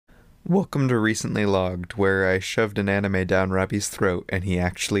Welcome to Recently Logged, where I shoved an anime down Robbie's throat and he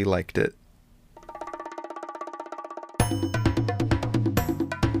actually liked it.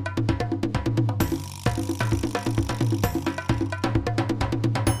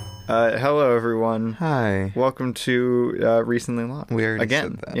 Hello everyone. Hi. Welcome to Recently Logged. We already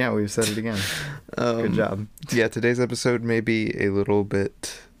again. said that. Yeah, we've said it again. Good job. Yeah, today's episode may be a little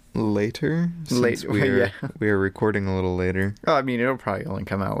bit later. Since we are recording a little later. Oh, I mean, it'll probably only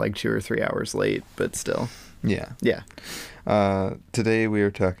come out like 2 or 3 hours late, but still. Yeah. Yeah. Today we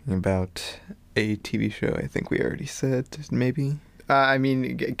are talking about a TV show. I think we already said, maybe. I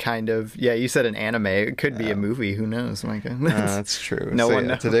mean, kind of. Yeah, you said an anime. It could be a movie. Who knows? My goodness. That's true. No one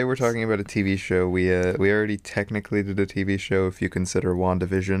knows. Today we're talking about a TV show. We already technically did a TV show if you consider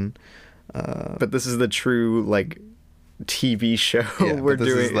WandaVision. But this is the true, like, TV show we're this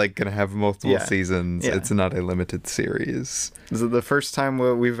doing. This is, like, going to have multiple seasons. Yeah. It's not a limited series. This is the first time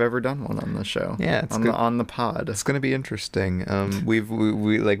we've ever done one on the show. Yeah, it's on the pod. It's going to be interesting. we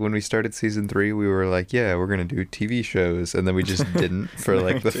like when we started season 3, we were like, yeah, we're going to do TV shows, and then we just didn't for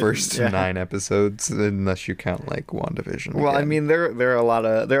like the first 9 episodes, unless you count like WandaVision. Well, again. I mean, there are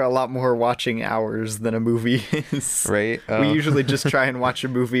a lot more watching hours than a movie is. Right? We usually just try and watch a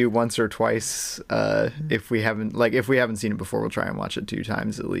movie once or twice. If we haven't seen it before, we'll try and watch it 2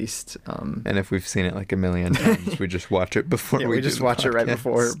 times at least. And if we've seen it like a million times, we just watch it before. Yeah, we just watch it right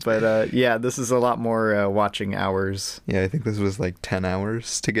before. But yeah, this is a lot more watching hours. Yeah, I think this was like 10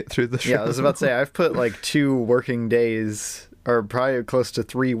 hours to get through the show. Yeah, I was about to say, I've put like 2 working days, or probably close to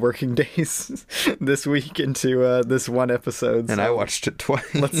 3 working days this week into this one episode. And so I watched it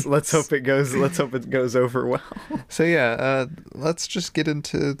twice. Let's hope it goes over well. So yeah, let's just get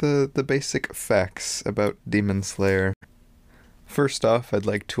into the basic facts about Demon Slayer. First off, I'd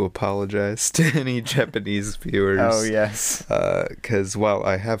like to apologize to any Japanese viewers. Oh yes. Because while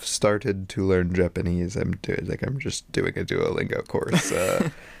I have started to learn Japanese, I'm just doing a Duolingo course.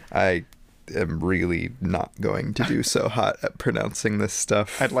 I am really not going to do so hot at pronouncing this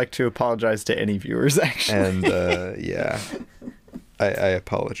stuff. I'd like to apologize to any viewers, actually. And yeah, I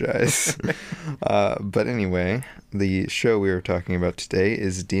apologize. But anyway, the show we were talking about today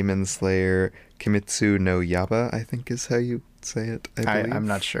is Demon Slayer Kimetsu no Yaiba, I think is how you say it, I believe. I'm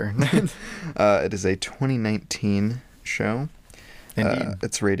not sure. It is a 2019 show. Indeed.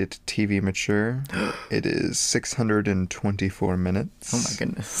 It's rated TV mature. It is 624 minutes. Oh my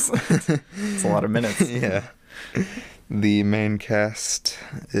goodness. It's a lot of minutes. Yeah. The main cast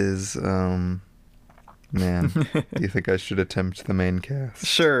is, man, do you think I should attempt the main cast?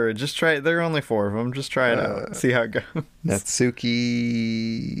 Sure, just try it. There are only 4 of them. Just try it out. See how it goes.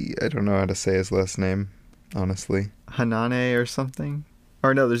 Natsuki, I don't know how to say his last name, honestly. Hanane or something?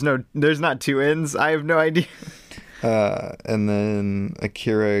 Or no, there's not 2 N's. I have no idea. And then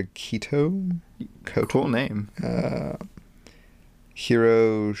Akira Koto. Cool name.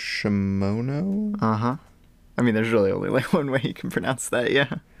 Hiro Shimono. Uh-huh. I mean, there's really only like one way you can pronounce that,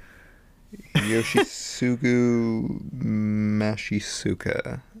 yeah. Yoshisugu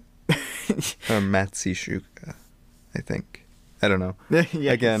Mashisuka. Or Matsushuka, I think. I don't know. Yes.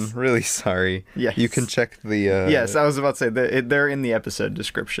 Again, really sorry. Yes. You can check the... yes, I was about to say, they're in the episode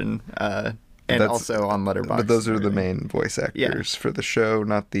description, and also on Letterboxd. But those are the main voice actors for the show,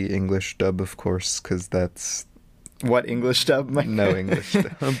 not the English dub, of course, because that's... What English dub? No English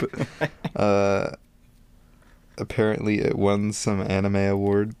dub. Apparently it won some anime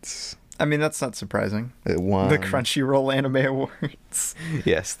awards. I mean, that's not surprising. It won... The Crunchyroll Anime Awards.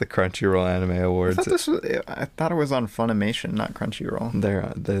 Yes, the Crunchyroll Anime Awards. I thought it was on Funimation, not Crunchyroll.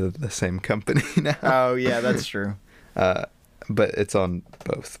 They're the same company now. Oh, yeah, that's true. But it's on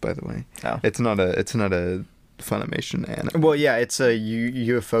both, by the way. Oh. It's not a Funimation anime. Well, yeah, it's a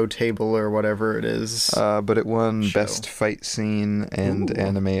UFO table or whatever it is. But it won show. Best Fight Scene and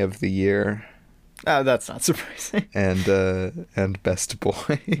Anime of the Year. Oh, that's not surprising. And Best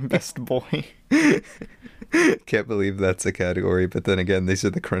Boy. Best Boy. Can't believe that's a category, but then again, these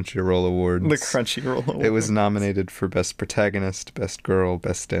are the Crunchyroll Awards. The Crunchyroll Awards. It was nominated for Best Protagonist, Best Girl,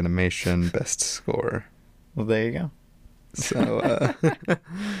 Best Animation, Best Score. Well, there you go. So,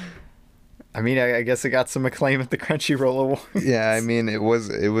 I mean, I guess it got some acclaim at the Crunchyroll Awards. yeah, I mean, it was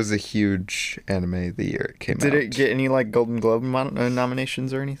a huge anime the year it came out. Did it get any, like, Golden Globe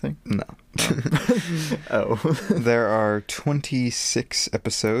nominations or anything? No. Oh. There are 26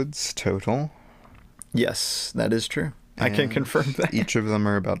 episodes total. Yes, that is true. I can confirm that. Each of them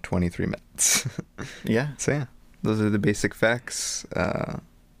are about 23 minutes. Yeah. So yeah, those are the basic facts.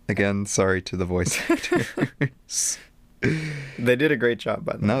 Again, sorry to the voice actors. They did a great job,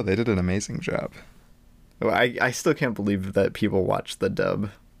 by the way. No, they did an amazing job. Well, I still can't believe that people watch the dub.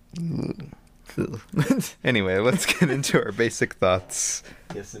 Anyway, let's get into our basic thoughts.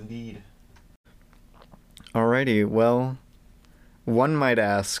 Yes, indeed. Alrighty, well, one might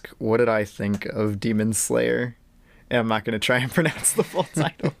ask, what did I think of Demon Slayer? And I'm not going to try and pronounce the full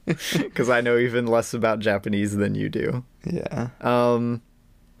title, because I know even less about Japanese than you do. Yeah.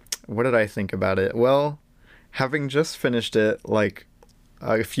 What did I think about it? Well, having just finished it, like,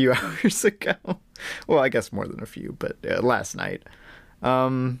 a few hours ago, well, I guess more than a few, but last night,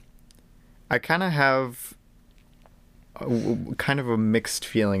 I kind of have kind of a mixed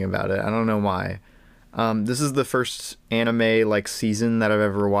feeling about it. I don't know why. This is the first anime like season that I've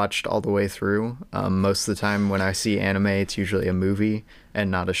ever watched all the way through. Most of the time when I see anime, it's usually a movie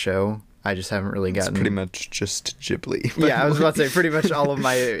and not a show. I just haven't really gotten... It's pretty much just Ghibli. Yeah, I was about to say, pretty much all of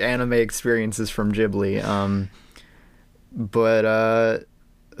my anime experiences from Ghibli. But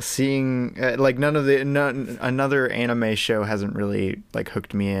seeing like another anime show hasn't really like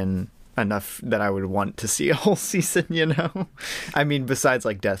hooked me in enough that I would want to see a whole season, you know? I mean, besides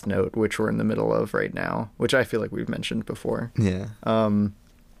like Death Note, which we're in the middle of right now, which I feel like we've mentioned before. Yeah.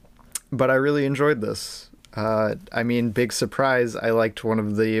 But I really enjoyed this. I mean, big surprise, I liked one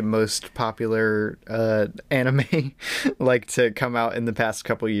of the most popular anime like to come out in the past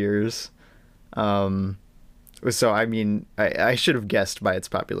couple years. So, I mean, I should have guessed by its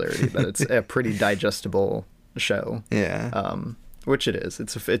popularity that it's a pretty digestible show. Yeah. Which it is.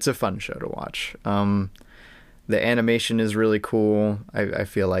 It's a fun show to watch. The animation is really cool. I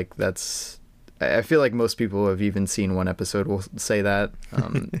feel like most people who have even seen one episode will say that.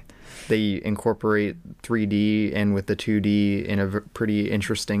 They incorporate 3D in with the 2D in a pretty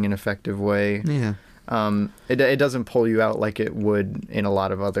interesting and effective way. Yeah. It doesn't pull you out like it would in a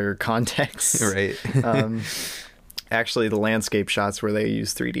lot of other contexts. Right. Actually, the landscape shots where they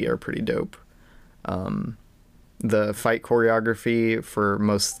use 3D are pretty dope. The fight choreography for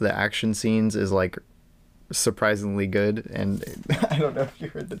most of the action scenes is like surprisingly good, and I don't know if you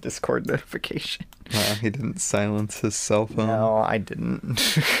heard the Discord notification. He didn't silence his cell phone. No, I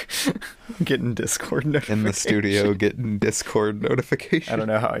didn't. Getting Discord notifications. In the studio, getting Discord notifications. I don't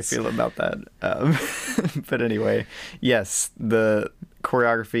know how I feel about that. But anyway, yes, the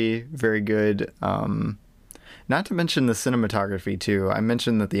choreography, very good. Not to mention the cinematography, too. I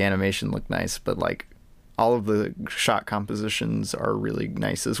mentioned that the animation looked nice, but like all of the shot compositions are really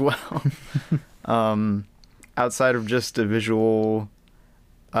nice as well. Outside of just a visual,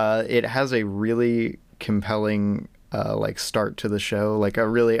 it has a really compelling like start to the show, like a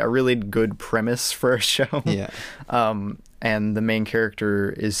really good premise for a show. Yeah. And the main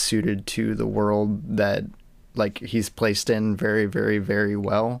character is suited to the world that like he's placed in very, very, very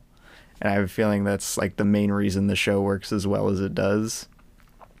well. And I have a feeling that's like the main reason the show works as well as it does.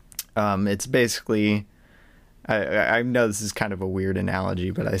 It's basically, I know this is kind of a weird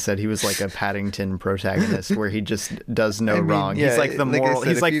analogy, but I said he was like a Paddington protagonist where he just does no wrong. Yeah, he's like the moral, like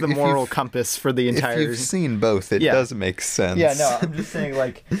he's like the moral compass for the entire... If you've seen both, it does make sense. Yeah, no, I'm just saying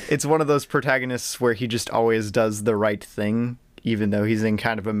like, it's one of those protagonists where he just always does the right thing, even though he's in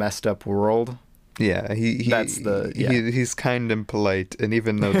kind of a messed up world. Yeah, he's kind and polite, and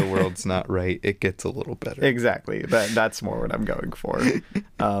even though the world's not right, it gets a little better. Exactly. That's more what I'm going for.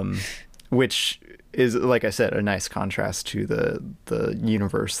 Which is, like I said, a nice contrast to the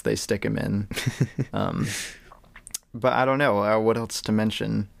universe they stick him in. But I don't know what else to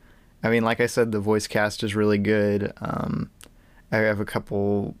mention. I mean, like I said, the voice cast is really good. I have a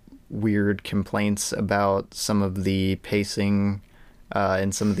couple weird complaints about some of the pacing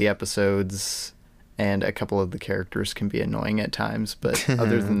in some of the episodes, and a couple of the characters can be annoying at times, but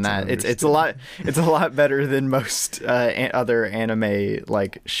other than that, it's a lot better than most other anime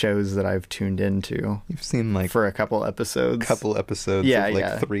like shows that I've tuned into. You've seen like for a couple episodes. Of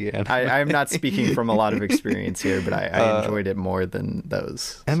like 3 anime. I'm not speaking from a lot of experience here, but I enjoyed it more than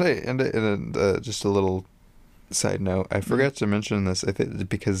those. And just a little side note, I forgot to mention this. I think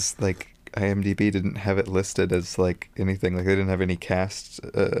because like IMDb didn't have it listed as like anything, like they didn't have any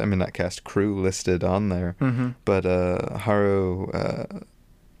crew listed on there. But Haru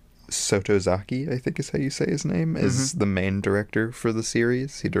Sotozaki, I think is how you say his name, is the main director for the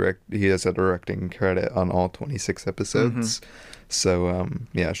series. He has a directing credit on all 26 episodes. So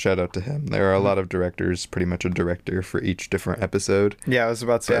yeah, shout out to him. There are a lot of directors, pretty much a director for each different episode. Yeah, I was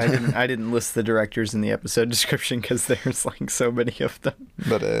about to say I didn't list the directors in the episode description because there's like so many of them.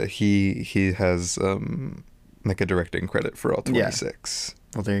 But he has like a directing credit for all 26. Yeah.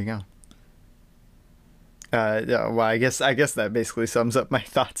 Well, there you go. Yeah, well, I guess that basically sums up my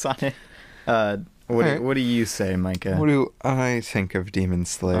thoughts on it. What do you say, Micah? What do I think of Demon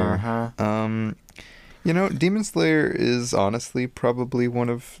Slayer? You know, Demon Slayer is honestly probably one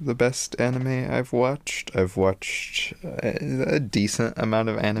of the best anime I've watched. I've watched a decent amount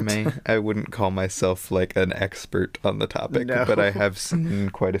of anime. I wouldn't call myself like an expert on the topic, No. but I have seen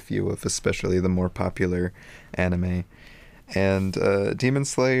quite a few of especially the more popular anime. And Demon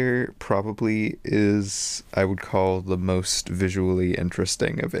Slayer probably is, I would call, the most visually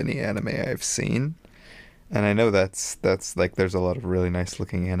interesting of any anime I've seen. And I know that's like there's a lot of really nice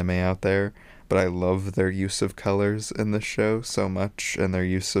looking anime out there, but I love their use of colors in the show so much, and their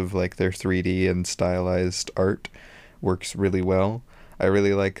use of like their 3D and stylized art works really well. I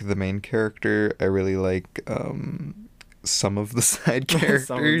really like the main character. I really like some of the side characters.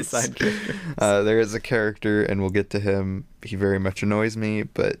 Some of the side characters. There is a character, and we'll get to him. He very much annoys me,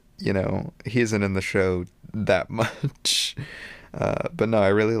 but you know, he isn't in the show that much. But no, I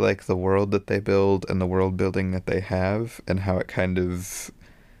really like the world that they build and the world building that they have, and how it kind of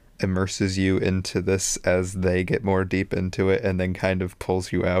immerses you into this as they get more deep into it, and then kind of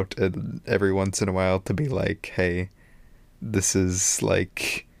pulls you out and every once in a while to be like, hey, this is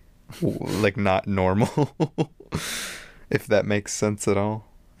like not normal. If that makes sense at all.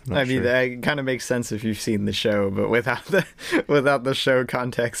 I mean, that kind of makes sense if you've seen the show, but without the show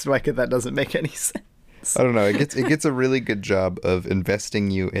context, Micah, that doesn't make any sense. I don't know. It gets a really good job of investing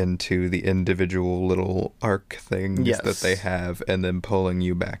you into the individual little arc things Yes. that they have, and then pulling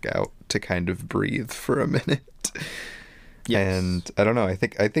you back out to kind of breathe for a minute. Yes. And I don't know. I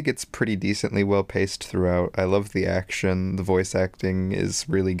think it's pretty decently well paced throughout. I love the action. The voice acting is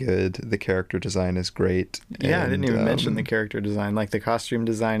really good. The character design is great. Yeah, I didn't and, even mention the character design. Like the costume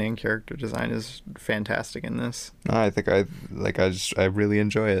design and character design is fantastic in this. I think I really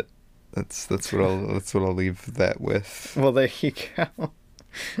enjoy it. That's what I'll leave that with. Well, there you go.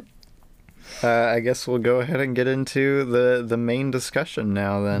 I guess we'll go ahead and get into the main discussion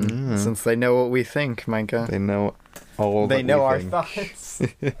now then, since they know what we think, Micah. They know all. They that know we our think. thoughts.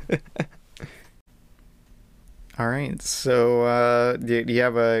 All right, so do you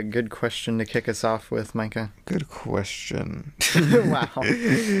have a good question to kick us off with, Micah? Good question. Wow.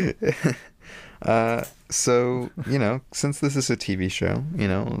 So, you know, since this is a TV show, you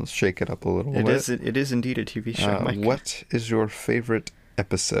know, let's shake it up a little It bit. is indeed a TV show, Micah. What is your favorite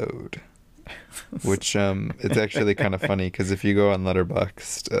episode? Which it's actually kind of funny because if you go on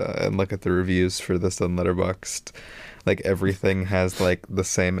Letterboxd and look at the reviews for this on Letterboxd, like everything has like the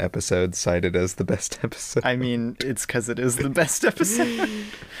same episode cited as the best episode. I mean, it's because it is the best episode.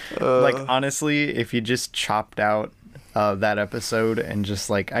 Like, honestly, if you just chopped out that episode and just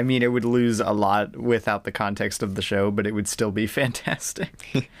like, I mean, it would lose a lot without the context of the show, but it would still be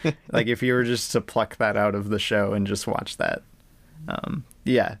fantastic. Like, if you were just to pluck that out of the show and just watch that.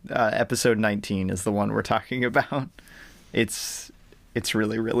 Episode 19 is the one we're talking about. It's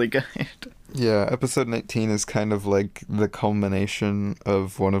really, really good. Yeah, episode 19 is kind of like the culmination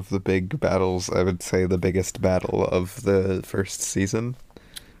of one of the big battles, I would say the biggest battle of the first season.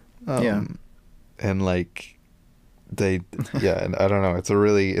 Yeah. And like and I don't know, it's a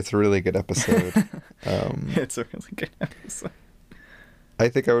really good episode. It's a really good episode. I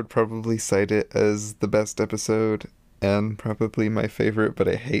think I would probably cite it as the best episode and probably my favorite, but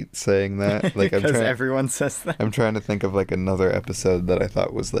I hate saying that. Like, because everyone says that. I'm trying to think of like another episode that I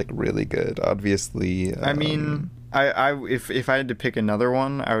thought was like really good. Obviously, I mean, if I had to pick another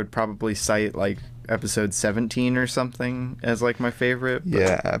one, I would probably cite like episode 17 or something as like my favorite. But,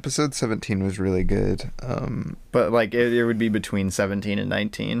 yeah, episode 17 was really good. But like it would be between 17 and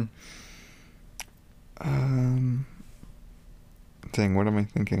 19. Dang, what am I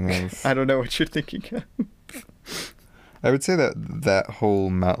thinking of? I don't know what you're thinking of. I would say that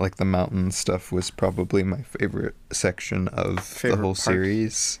whole the mountain stuff was probably my favorite section of the whole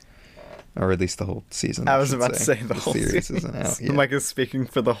series, or at least the whole season. I was about to say the whole series isn't out yet. Mike is speaking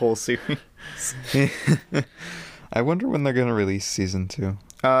for the whole series. I wonder when they're gonna release season 2.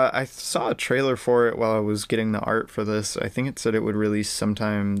 I saw a trailer for it while I was getting the art for this. I think it said it would release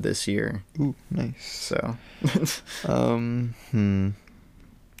sometime this year. Ooh, nice. So,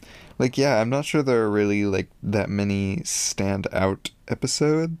 Like, yeah, I'm not sure there are really, like, that many standout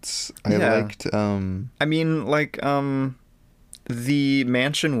episodes. I liked, I mean, like, the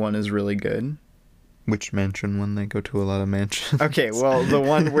mansion one is really good. Which mansion one? They go to a lot of mansions. Okay, well, the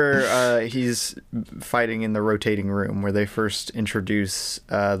one where he's fighting in the rotating room, where they first introduce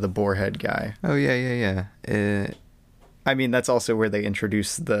the boarhead guy. Oh, yeah. I mean, that's also where they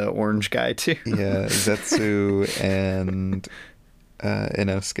introduce the orange guy, too. Yeah, Zetsu and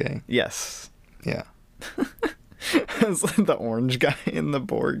Inosuke. Yes. Yeah. It's like the orange guy and the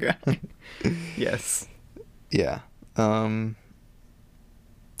boar guy. Yes. Yeah.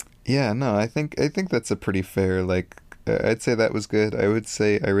 Yeah, no, I think that's a pretty fair, like, I'd say that was good. I would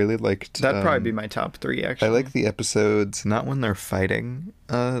say I really liked, That'd probably be my top three, I actually. like the episodes, not when they're fighting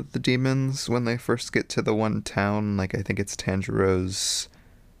the demons, when they first get to the one town, like I think it's Tanjiro's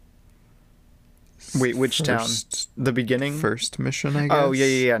Wait, which town? first The beginning? first mission, I guess. Oh, yeah,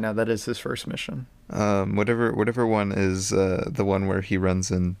 yeah, yeah. No, that is his first mission. Whatever one is the one where he runs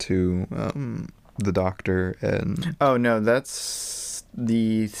into the doctor and Oh, no, that's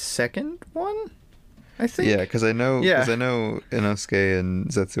the second one, I think. yeah, because I know Yeah. Inosuke and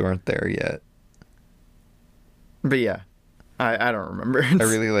Zetsu aren't there yet. But yeah, I don't remember. I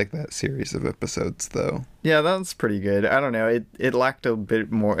really like that series of episodes though. Yeah, that's pretty good. I don't know. It lacked a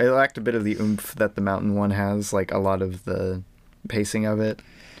bit more. It lacked a bit of the oomph that the mountain one has. Like a lot of the pacing of it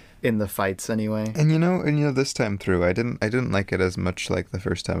in the fights, anyway. And this time through, I didn't like it as much like the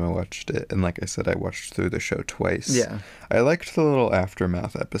first time I watched it. And like I said, I watched through the show twice. Yeah. I liked the little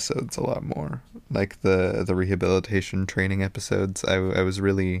aftermath episodes a lot more, like the rehabilitation training episodes. I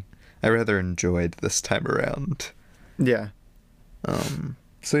rather enjoyed this time around. Yeah.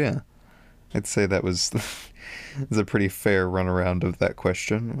 So yeah, I'd say that was is a pretty fair run around of that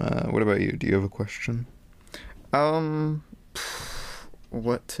question. What about you? Do you have a question? Um.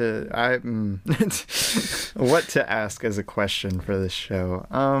 What to what to ask as a question for this show?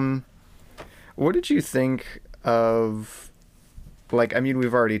 What did you think of, like, I mean,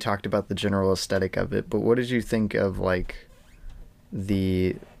 we've already talked about the general aesthetic of it, but what did you think of, like,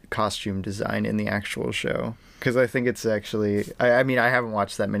 the costume design in the actual show? Because I think it's actually, I mean, I haven't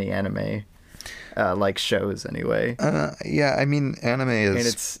watched that many anime, like, shows anyway. Yeah, I mean, anime And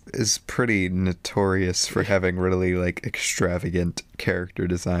is pretty notorious for having really like extravagant character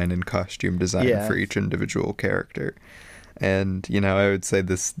design and costume design Yeah. for each individual character. And, I would say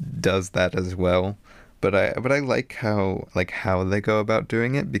this does that as well. But I like how they go about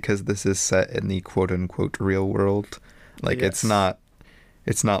doing it because this is set in the quote unquote real world. Like Yes.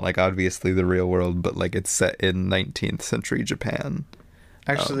 it's not like obviously the real world, but like it's set in 19th century Japan.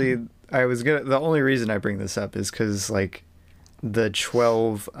 Actually, the only reason I bring this up is because, like, the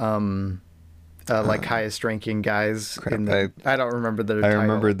 12, like, highest ranking guys Crap, in the, I don't remember their I title.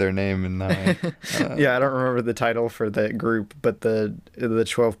 remembered their name and now Yeah, I don't remember the title for that group, but the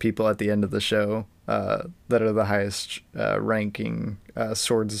 12 people at the end of the show, that are the highest, ranking,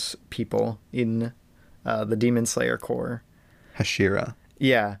 swords people in, the Demon Slayer Corps. Hashira,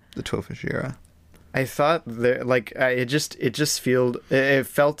 Yeah. the 12 Hashira. I thought there, like, it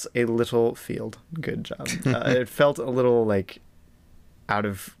felt a little field. Good job. It felt a little like out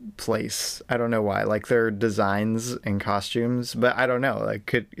of place. I don't know why. Like their designs and costumes, but I don't know.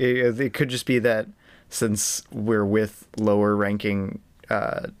 Like, it could just be that since we're with lower ranking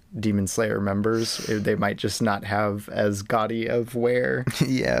Demon Slayer members, they might just not have as gaudy of wear.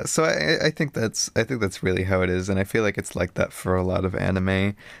 Yeah, so I think that's really how it is, and I feel like it's like that for a lot of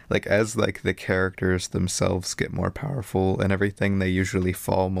anime. Like as like the characters themselves get more powerful and everything, they usually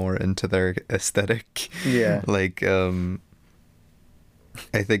fall more into their aesthetic. Yeah. Like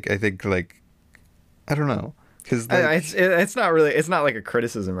I think like I don't know. Because It's not really, it's not like a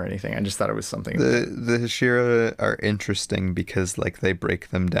criticism or anything. I just thought it was something. the Hashira are interesting because like they break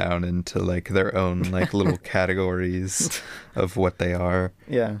them down into like their own like little categories of what they are.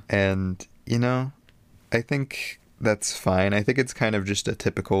 Yeah. And I think that's fine. I think it's kind of just a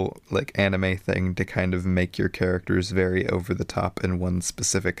typical like anime thing to kind of make your characters very over the top in one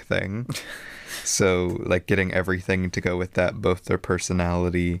specific thing. So like getting everything to go with that, both their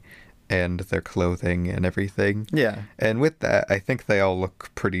personality and their clothing and everything. Yeah. And with that, I think they all look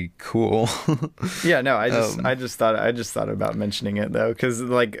pretty cool. Yeah, no, I just thought about mentioning it though, because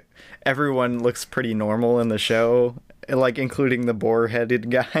like everyone looks pretty normal in the show, like including the boar-headed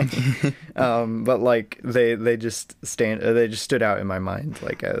guy. But like they just stood out in my mind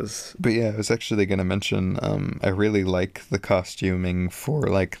like as. But yeah, I was actually gonna mention I really like the costuming for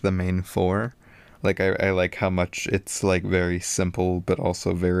like the main four. Like I like how much it's like very simple but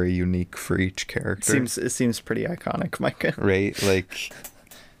also very unique for each character. It seems pretty iconic, Micah. Right?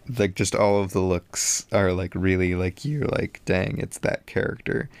 Like just all of the looks are like really like you're like, dang, it's that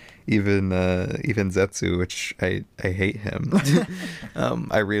character. Even Zetsu, which I hate him.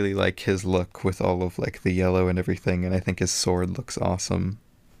 I really like his look with all of like the yellow and everything, and I think his sword looks awesome.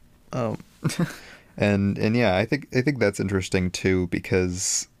 And yeah, I think that's interesting too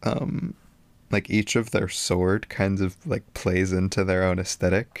because like each of their sword kind of like plays into their own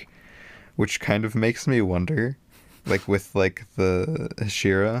aesthetic, which kind of makes me wonder, like with like the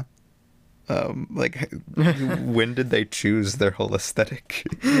Hashira, like when did they choose their whole aesthetic?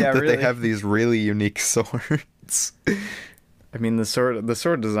 Yeah, that really. they have these really unique swords. I mean, the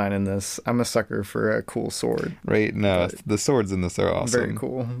sword design in this, I'm a sucker for a cool sword. Right? No, But the swords in this are awesome. very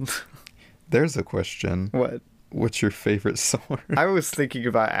cool. There's a question. What? What's your favorite sword? I was thinking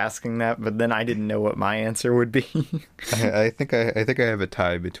about asking that, but then I didn't know what my answer would be. I think I have a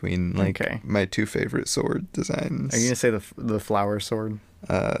tie between like Okay. my two favorite sword designs. Are you gonna say the flower sword?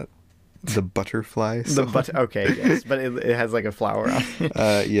 The butterfly The sword. okay, yes, but it has like a flower on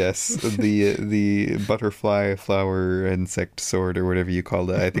it. Yes, the butterfly flower insect sword or whatever you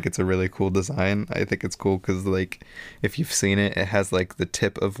call it. I think it's a really cool design. I think it's cool because like if you've seen it, it has like the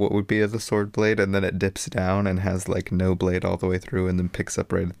tip of what would be the sword blade, and then it dips down and has like no blade all the way through, and then picks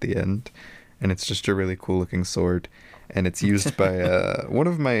up right at the end, and it's just a really cool looking sword, and it's used by one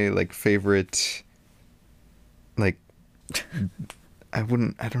of my like favorite like. I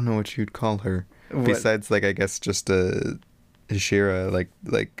don't know what you'd call her. What? Besides, like, I guess just a Shira, like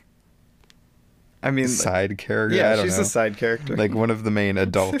I mean, side character. yeah, I don't she's know. a side character. Like one of the main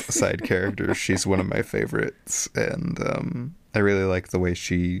adult side characters. She's one of my favorites, and I really like the way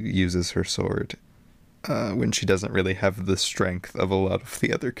she uses her sword when she doesn't really have the strength of a lot of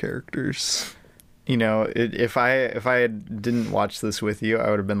the other characters. You know, if I didn't watch this with you, I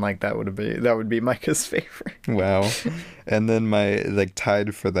would have been like that would be Micah's favorite. Wow. And then my like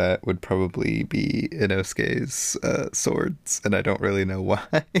tied for that would probably be Inosuke's swords, and I don't really know why.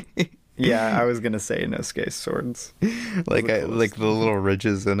 Yeah, I was gonna say Inosuke's swords. Like The I coolest. like the little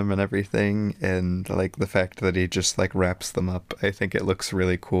ridges in them and everything, and like the fact that he just like wraps them up. I think it looks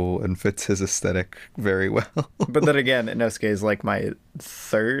really cool and fits his aesthetic very well. But then again, Inosuke is like my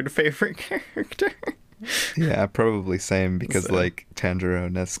third favorite character. Yeah, probably same because So- like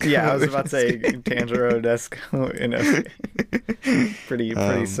Tanjiro Nezuko. Yeah, I was about to say Tanjiro, Nezuko, Inosuke.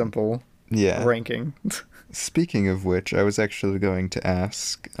 Pretty simple Yeah. ranking. Speaking of which, I was actually going to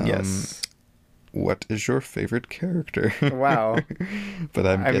ask. Yes. What is your favorite character? Wow. But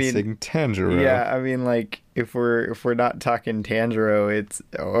I'm I mean, guessing Tanjiro. Yeah, I mean, like if we're not talking Tanjiro, it's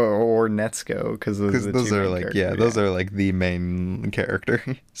or Netsuko because Because those are like those are like the main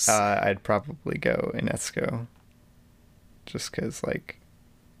characters. I'd probably go Netsuko, just because like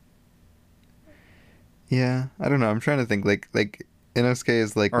Yeah, I don't know. I'm trying to think. Like Inosuke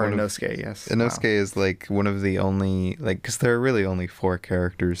is like or one of Inosuke, yes. Inosuke is like one of the only like because there are really only 4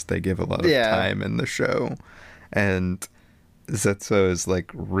 characters they give a lot of Yeah. time in the show, and Zetsu is like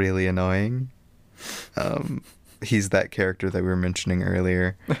really annoying. He's that character that we were mentioning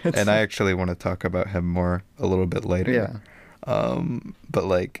earlier, and I actually want to talk about him more a little bit later. Yeah. But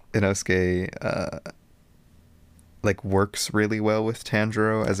like Inosuke, like works really well with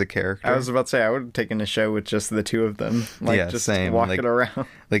Tanjiro as a character. I was about to say I would have taken a show with just the two of them, like Yeah, just same, walking like- around.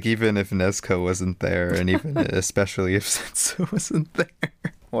 Like even if Nezuko wasn't there, and even especially if Zetsu wasn't there.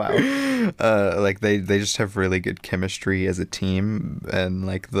 Wow. Like they just have really good chemistry as a team, and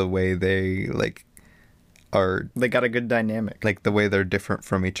like the way they like are They got a good dynamic. like the way they're different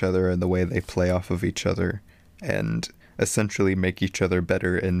from each other and the way they play off of each other and essentially make each other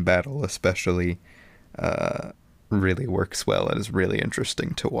better in battle, especially really works well and is really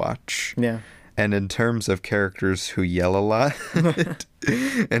interesting to watch. Yeah. And in terms of characters who yell a lot,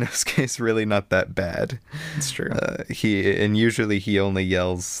 Inosuke's really not that bad. It's true. Usually he only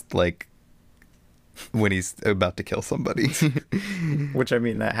yells like when he's about to kill somebody. Which I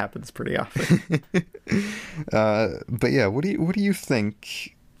mean that happens pretty often. But yeah, what do you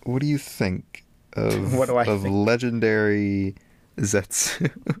think? What do you think of What do I of think? legendary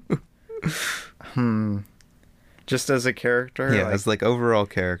Zetsu? Just as a character. Yeah, like, as like overall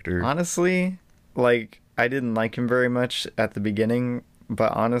character. honestly, like I didn't like him very much at the beginning,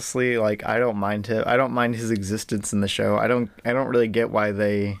 but honestly, like I don't mind him. I don't mind his existence in the show. I don't really get why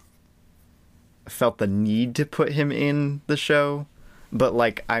they felt the need to put him in the show, but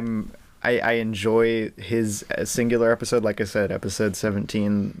like I enjoy his singular episode. Like I said, episode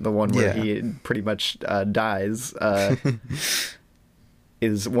 17, the one where Yeah. he pretty much dies,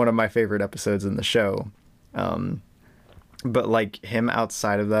 is one of my favorite episodes in the show. But like him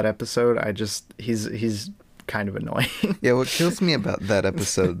outside of that episode, he's kind of annoying. Yeah, what kills me about that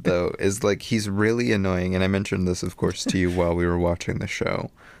episode though is like he's really annoying, and I mentioned this of course to you while we were watching the show.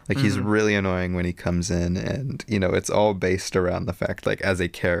 Like he's really annoying when he comes in, and you know, it's all based around the fact like as a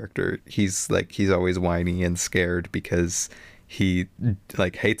character, he's always whiny and scared because he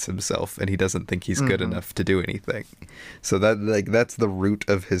like hates himself and he doesn't think he's good enough to do anything. So that's the root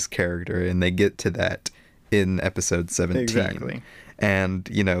of his character, and they get to that in episode 17. Exactly. And,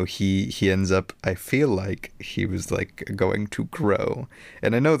 you know, he ends up, I feel like he was like going to grow.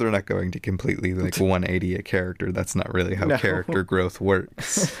 And I know they're not going to completely like 180 a character. That's not really how No. character growth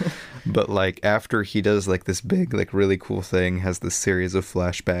works. But like after he does like this big, like really cool thing, has this series of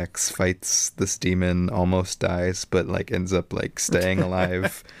flashbacks, fights this demon, almost dies, but like ends up like staying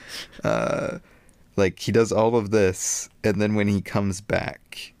alive. Like he does all of this, and then when he comes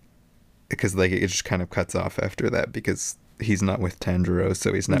back, because like it just kind of cuts off after that because he's not with Tanjiro,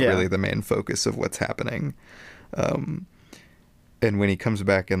 so he's not really the main focus of what's happening. And when he comes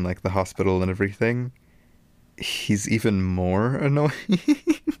back in like the hospital and everything, he's even more annoying.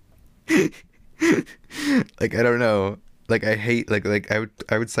 Like I don't know. Like I hate like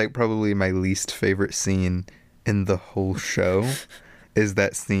I would cite probably my least favorite scene in the whole show is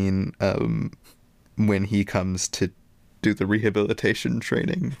that scene when he comes to do the rehabilitation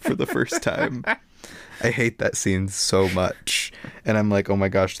training for the first time. I hate that scene so much. And I'm like, oh my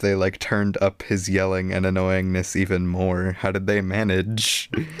gosh, they like turned up his yelling and annoyingness even more. How did they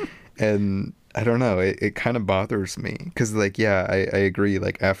manage? And I don't know, it kind of bothers me. Because like, yeah, I agree.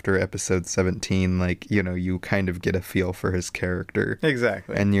 Like after episode 17, like, you know, you kind of get a feel for his character.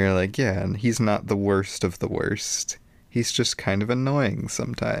 Exactly. And you're like, yeah, and he's not the worst of the worst. He's just kind of annoying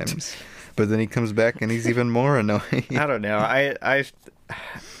sometimes. But then he comes back and he's even more annoying. I don't know. I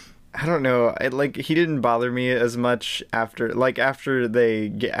don't know. Like he didn't bother me as much after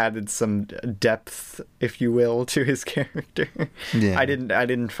they added some depth, if you will, to his character. Yeah. I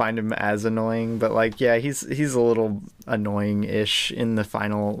didn't find him as annoying, but like yeah, he's a little annoying-ish in the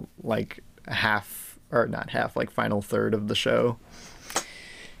final like half or not half, like final third of the show.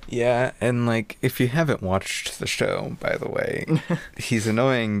 Yeah, and like if you haven't watched the show, by the way, he's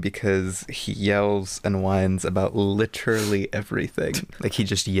annoying because he yells and whines about literally everything. Like he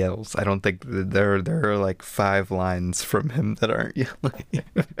just yells. I don't think there are like 5 lines from him that aren't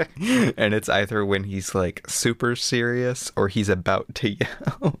yelling. And it's either when he's like super serious or he's about to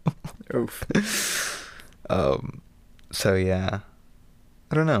yell. Oof. So yeah.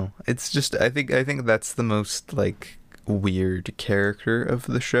 I don't know. It's just I think that's the most like weird character of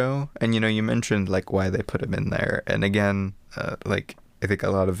the show. And you know, you mentioned like why they put him in there, and again like I think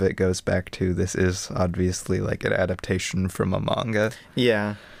a lot of it goes back to this is obviously like an adaptation from a manga,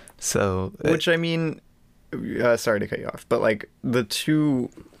 Yeah. so Which I mean, sorry to cut you off, but like the 2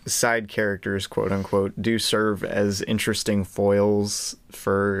 side characters, quote unquote, do serve as interesting foils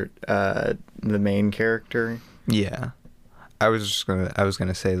for the main character. yeah, I was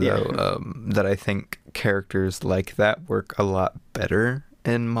gonna say though that I think characters like that work a lot better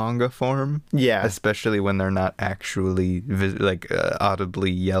in manga form. Yeah. Especially when they're not actually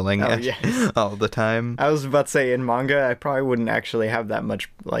audibly yelling at yes. all the time. I was about to say in manga, I probably wouldn't actually have that much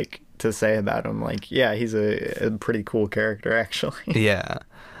like to say about him. Like, yeah, he's a pretty cool character actually. Yeah.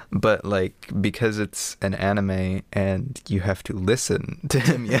 But like because it's an anime and you have to listen to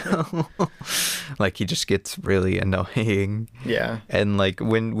him yell, like he just gets really annoying. Yeah. And like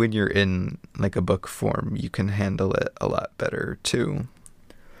when you're in like a book form, you can handle it a lot better too.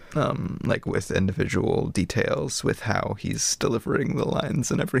 Like with individual details with how he's delivering the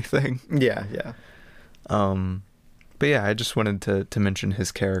lines and everything. Yeah, yeah. But yeah, I just wanted to mention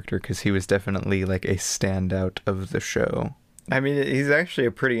his character because he was definitely like a standout of the show. I mean, he's actually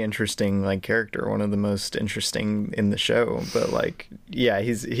a pretty interesting like character, one of the most interesting in the show. But like, yeah,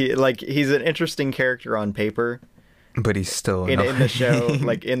 he's an interesting character on paper. But he's still in the show.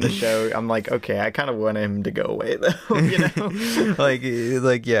 Like in the show, I'm like, okay, I kind of want him to go away though. You know, like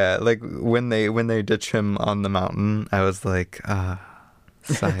yeah, like when they ditch him on the mountain, I was like,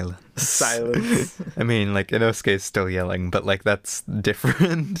 silence. Silence. I mean, like Inosuke's still yelling, but like that's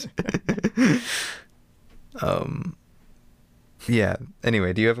different. Yeah.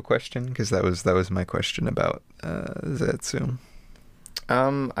 Anyway, do you have a question? Because that was my question about Zetsu.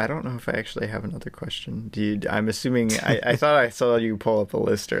 I don't know if I actually have another question. I'm assuming I thought I saw you pull up a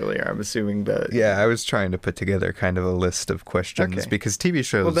list earlier. I'm assuming that. Yeah, I was trying to put together kind of a list of questions because TV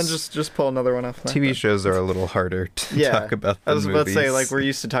shows. Well, then just pull another one off. TV shows are a little harder to talk about. I was about to say, like, we're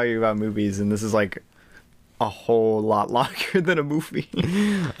used to talking about movies, and this is like a whole lot longer than a movie.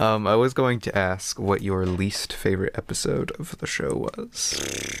 I was going to ask what your least favorite episode of the show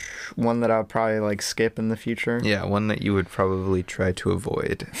was. One that I'll probably like skip in the future. Yeah, one that you would probably try to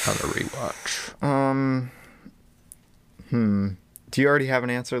avoid on a rewatch. Do you already have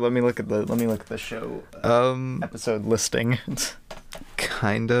an answer? Let me look at the show episode listing.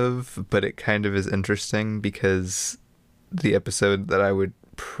 Kind of, but it kind of is interesting because the episode that I would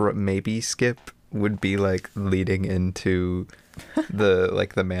maybe skip would be like leading into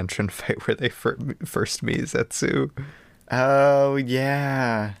the mansion fight where they first meet Zetsu. Oh,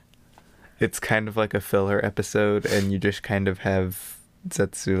 yeah. It's kind of like a filler episode, and you just kind of have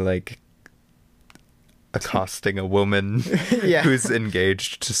Zetsu, like, accosting a woman Yeah. who's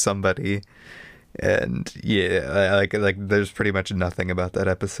engaged to somebody. And yeah, like there's pretty much nothing about that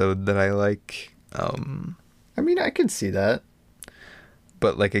episode that I like. I mean, I could see that.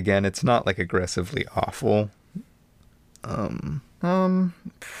 But like again, it's not like aggressively awful.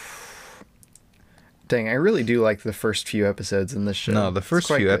 Dang, I really do like the first few episodes in this show. No, the It's first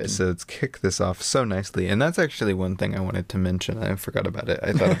quite few good. episodes kick this off so nicely, and that's actually one thing I wanted to mention. I forgot about it.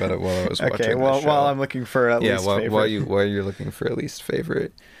 I thought about it while I was watching. Okay, the well, show. while I'm looking for at least favorite. while you're looking for a least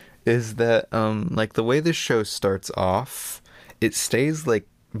favorite, is that like the way this show starts off, it stays like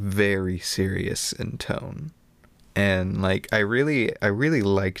very serious in tone. And like I really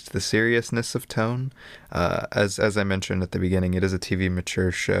liked the seriousness of tone. As I mentioned at the beginning, it is a TV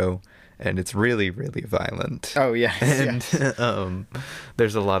mature show, and it's really violent. Oh, yeah. And yes.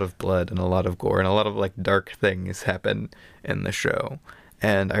 there's a lot of blood and a lot of gore and a lot of like dark things happen in the show.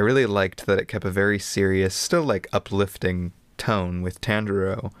 And I really liked that it kept a very serious, still like uplifting tone with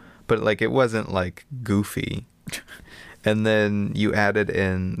Tanjiro, but like it wasn't like goofy. And then you added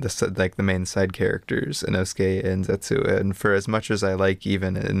in the main side characters, Inosuke and Zetsu, and for as much as I like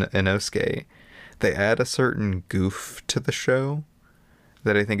even Inosuke, they add a certain goof to the show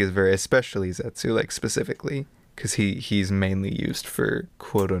that I think is very, especially Zetsu, like specifically, because he's mainly used for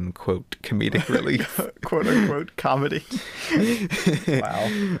quote unquote comedic relief, Quote unquote comedy. Wow.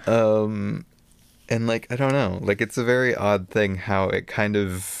 And like I don't know, like it's a very odd thing how it kind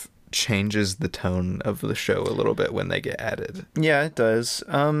of changes the tone of the show a little bit when they get added. Yeah, it does.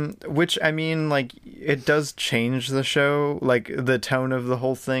 Which I mean, like, it does change the show, like the tone of the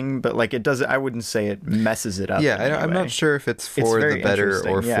whole thing, but like it doesn't. I wouldn't say it messes it up. Yeah, in any I'm way. not sure if it's It's for very the better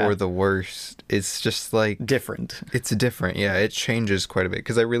interesting, or yeah. for the worst. It's just like Different. it's different. Yeah, it changes quite a bit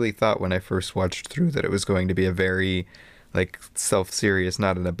because I really thought when I first watched through that it was going to be a very like self-serious,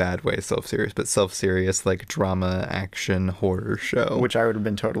 not in a bad way self-serious, but self-serious like drama, action, horror show. Which I would have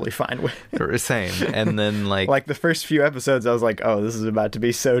been totally fine with. Same. And then Like the first few episodes, I was like, "Oh, this is about to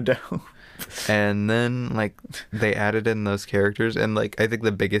be so dope." and then like they added in those characters, and like I think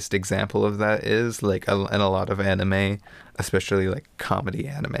the biggest example of that is like in a lot of anime, especially like comedy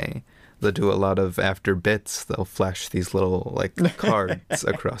anime, they'll do a lot of after bits, they'll flash these little like cards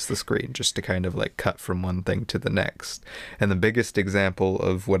across the screen just to kind of like cut from one thing to the next. And the biggest example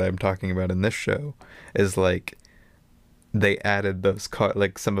of what I'm talking about in this show is like they added those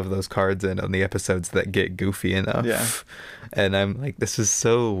like some of those cards in on the episodes that get goofy enough. Yeah. And I'm like, this is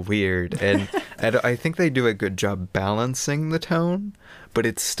so weird. And I think they do a good job balancing the tone, but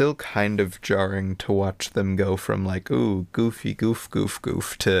it's still kind of jarring to watch them go from like, ooh, goofy, goof,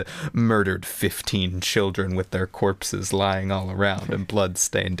 to murdered 15 children with their corpses lying all around and blood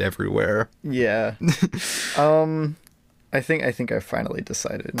stained everywhere. Yeah. I think I finally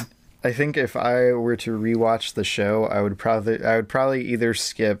decided. I think if I were to rewatch the show, I would probably either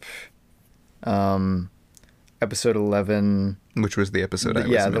skip episode 11, Which was the episode I was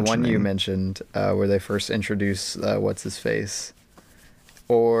yeah, the one you mentioning. mentioned, where they first introduce what's his face,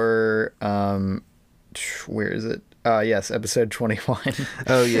 or where is it? Yes, episode 21.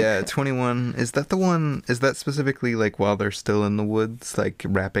 Oh yeah, 21. Is that the one? Is that specifically like while they're still in the woods, like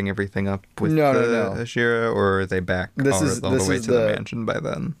wrapping everything up with No. Ashira, or are they back all the way to the mansion by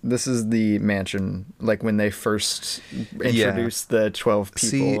then? This is the mansion, like when they first introduced the 12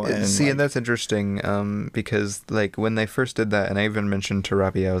 people. And that's interesting, because like when they first did that, and I even mentioned to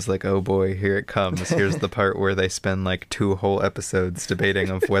Robbie, I was like, oh boy, here it comes. Here's the part where they spend like 2 whole episodes debating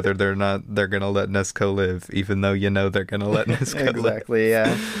of whether they're gonna let Nezuko live, even though you know they're gonna let Nezuko exactly,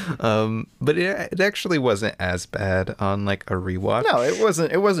 yeah. but it actually wasn't as bad on like a rewatch. No,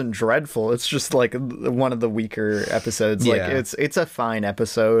 it wasn't dreadful. It's just like one of the weaker episodes. Yeah. Like it's a fine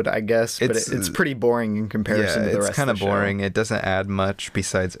episode, I guess, but it's pretty boring in comparison to the rest of the show. It's kind of boring. It doesn't add much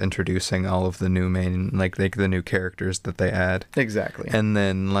besides introducing all of the new like the new characters that they add. Exactly. And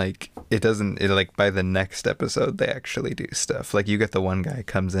then like like by the next episode they actually do stuff. Like you get the one guy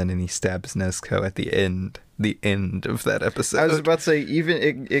comes in and he stabs Nezuko at the end of that episode. I was about to say,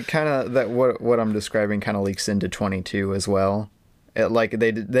 even it kind of, that what I'm describing kind of leaks into 22 as well. Like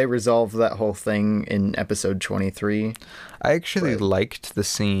they resolved that whole thing in episode 23. I actually liked the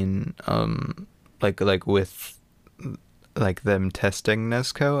scene, like with like them testing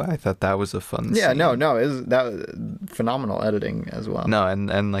Nezuko. I thought that was a fun Yeah, scene. no, is that phenomenal editing as well. No,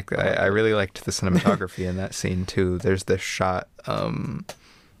 and like I really liked the cinematography in that scene too. There's this shot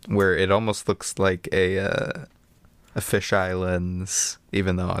where it almost looks like a a fisheye lens,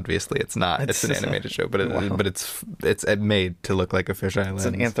 even though obviously it's not. It's an animated show, but Wow. it's made to look like a fisheye lens.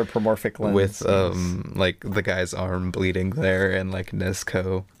 It's an anthropomorphic lens. With yes. like the guy's arm bleeding there, and like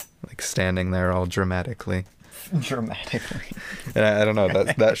Nezuko like standing there all dramatically. Dramatically. And I don't know,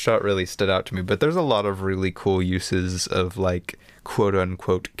 that shot really stood out to me. But there's a lot of really cool uses of like quote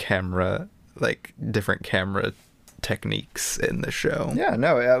unquote camera, like different camera techniques in the show. Yeah,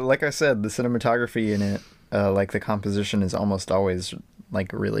 no, like I said, the cinematography in it, like the composition is almost always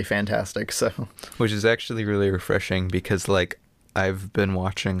like really fantastic. So, Which is actually really refreshing because like I've been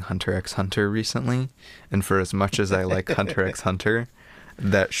watching Hunter x Hunter recently, and for as much as I like Hunter x Hunter,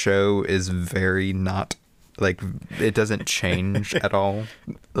 that show is very not like, it doesn't change at all,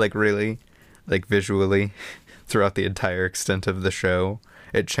 like really, like visually throughout the entire extent of the show.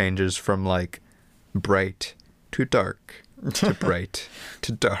 It changes from like bright to dark to bright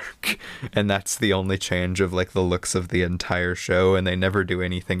to dark, and that's the only change of like the looks of the entire show, and they never do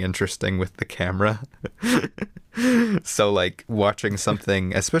anything interesting with the camera. So like watching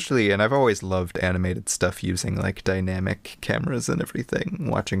something, especially, and I've always loved animated stuff using like dynamic cameras and everything,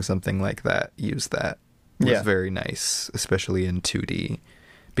 watching something like that use that was very nice, especially in 2D.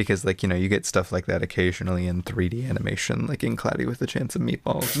 Because, like, you know, you get stuff like that occasionally in 3D animation, like in Cloudy with a Chance of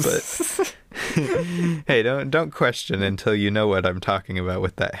Meatballs. But hey, don't question until you know what I'm talking about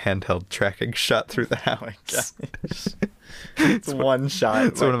with that handheld tracking shot through the house. it's one shot.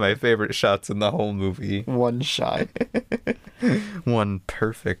 It's one of my favorite shots in the whole movie. One shot. One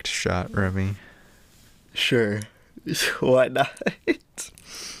perfect shot, Remy. Sure. Why not?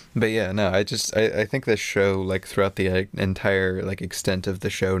 But yeah, no, I think this show, like, throughout the entire, like, extent of the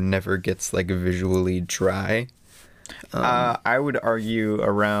show never gets, like, visually dry. I would argue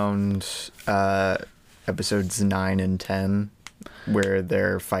around episodes 9 and 10, where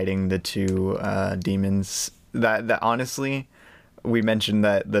they're fighting the two demons. That honestly, we mentioned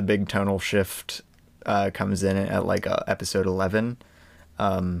that the big tonal shift comes in at, like, episode 11.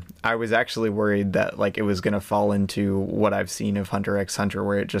 I was actually worried that like it was going to fall into what I've seen of Hunter x Hunter,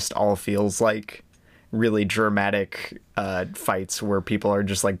 where it just all feels like really dramatic fights where people are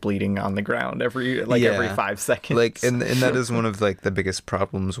just like bleeding on the ground every 5 seconds. Like, and that is one of like the biggest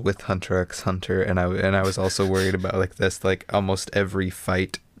problems with Hunter x Hunter, and I was also worried about like this, like almost every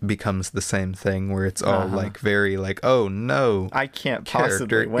fight becomes the same thing where it's all like very like, oh no, I can't possibly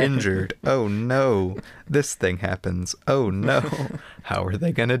character win. injured, oh no, this thing happens, oh no, how are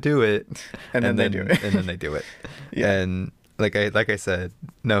they gonna do it? And then they do it. And then they do it. Yeah. And like I said,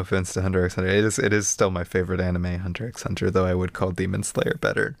 no offense to Hunter x Hunter, it is still my favorite anime, Hunter x Hunter, though I would call Demon Slayer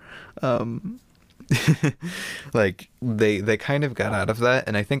better. Like they kind of got out of that,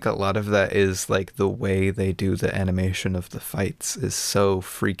 and I think a lot of that is like the way they do the animation of the fights is so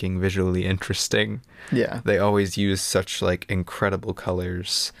freaking visually interesting. Yeah. They always use such like incredible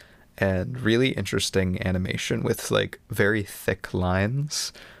colors and really interesting animation with like very thick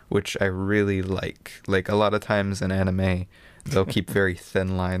lines, which I really like. Like a lot of times in anime, they'll keep very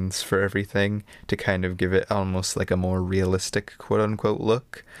thin lines for everything to kind of give it almost like a more realistic quote unquote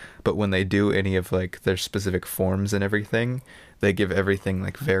look. But when they do any of like their specific forms and everything, they give everything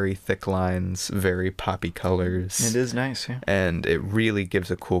like very thick lines, very poppy colors. It is nice, yeah. And it really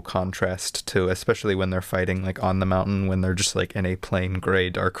gives a cool contrast to, especially when they're fighting like on the mountain, when they're just like in a plain gray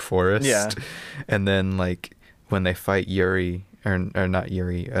dark forest. Yeah. And then like when they fight Yuri, or not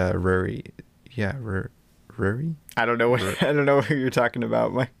Yuri, Ruri. Yeah, Ruri? I don't know who you're talking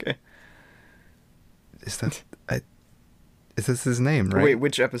about, Mike. Is this his name, right? Wait,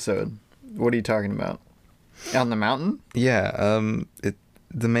 which episode? What are you talking about? On the mountain? Yeah,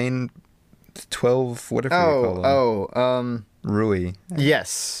 the main 12, whatever you call them. Rui.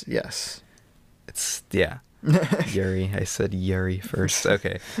 Yes. It's, yeah. Yuri. I said Yuri first.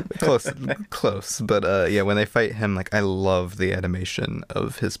 Okay. Close. But yeah, when they fight him, like, I love the animation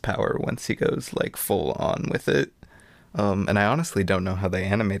of his power once he goes, like, full on with it. And I honestly don't know how they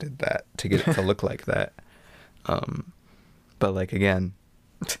animated that to get it to look like that. But, like, again,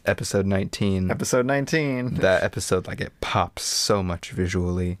 episode 19. That episode, like, it pops so much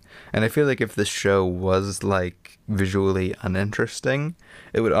visually. And I feel like if this show was, like, visually uninteresting,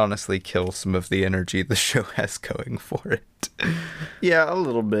 it would honestly kill some of the energy the show has going for it. Yeah, a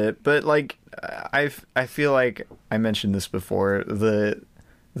little bit. But, like, I feel like I mentioned this before. The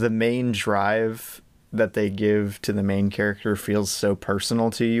main drive that they give to the main character feels so personal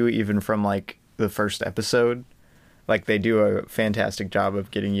to you, even from, like, the first episode. Like, they do a fantastic job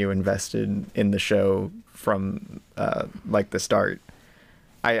of getting you invested in the show from, like, the start.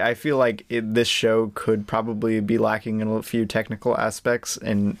 I feel like this show could probably be lacking in a few technical aspects,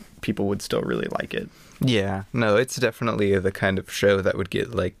 and people would still really like it. Yeah, no, it's definitely the kind of show that would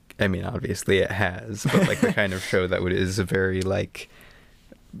get, like, I mean, obviously it has, but, like, the kind of show that is a very, like,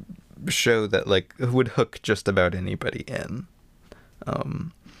 show that, like, would hook just about anybody in.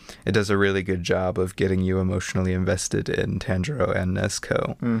 It does a really good job of getting you emotionally invested in Tanjiro and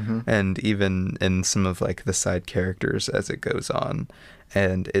Nezuko, and even in some of, like, the side characters as it goes on.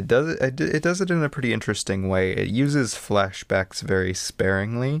 And it does it in a pretty interesting way. It uses flashbacks very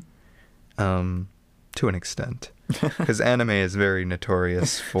sparingly, to an extent, because anime is very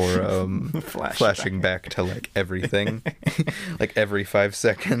notorious for flashing back to, like, everything. Like, every 5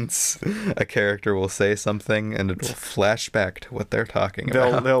 seconds a character will say something and it will flash back to what they're talking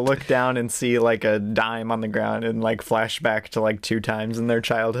about. They'll look down and see, like, a dime on the ground and, like, flash back to, like, 2 times in their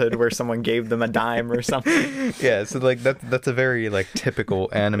childhood where someone gave them a dime or something. Yeah, so, like, that's a very, like, typical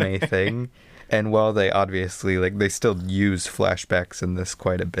anime thing. And while they obviously, like, they still use flashbacks in this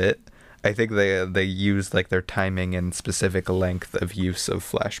quite a bit, I think they use, like, their timing and specific length of use of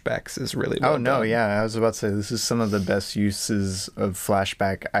flashbacks is really well done. Yeah, I was about to say, this is some of the best uses of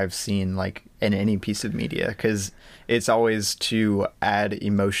flashback I've seen, like, in any piece of media, because it's always to add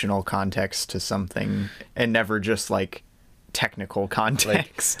emotional context to something and never just, like, technical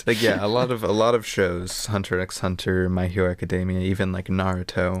context. Like yeah, a lot of shows, Hunter x Hunter, My Hero Academia, even, like,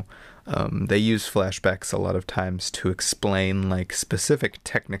 Naruto, they use flashbacks a lot of times to explain, like, specific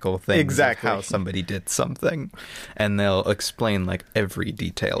technical things, exactly, of how somebody did something, and they'll explain, like, every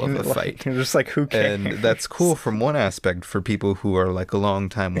detail of the fight. You're just like, who cares? And that's cool from one aspect for people who are, like,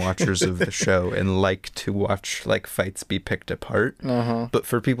 long-time watchers of the show and like to watch, like, fights be picked apart. But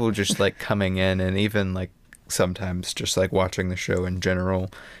for people just, like, coming in and even, like, sometimes just, like, watching the show in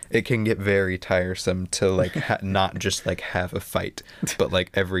general, it can get very tiresome to, like, not just, like, have a fight, but, like,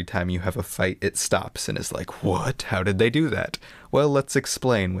 every time you have a fight it stops and is like, what, how did they do that? Well, let's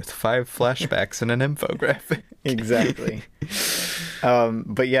explain with 5 flashbacks and an infographic. Exactly.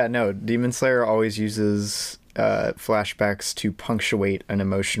 But yeah, no, Demon Slayer always uses flashbacks to punctuate an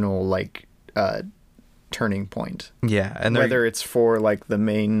emotional, like, turning point. Yeah, and whether it's for, like, the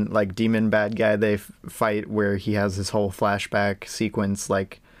main, like, demon bad guy they fight, where he has this whole flashback sequence,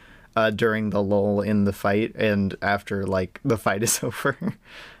 like, during the lull in the fight and after, like, the fight is over.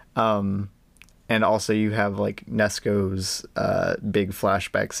 And also you have, like, Nezuko's big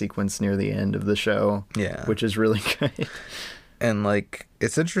flashback sequence near the end of the show, which is really good. And, like,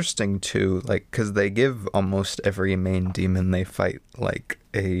 it's interesting too, like, because they give almost every main demon they fight, like,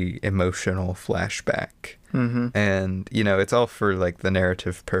 a emotional flashback. And, you know, it's all for, like, the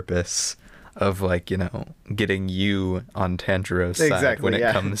narrative purpose of, like, you know, getting you on Tanjiro's side when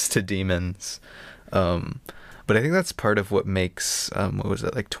it comes to demons. But I think that's part of what makes, what was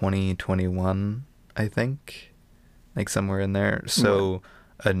it, like, 2021, I think? Like, somewhere in there. So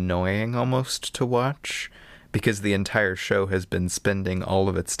annoying almost to watch, because the entire show has been spending all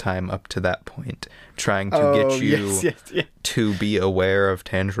of its time up to that point trying to get you to be aware of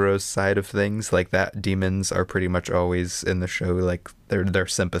Tanjiro's side of things. Like, that demons are pretty much always in the show, like, they're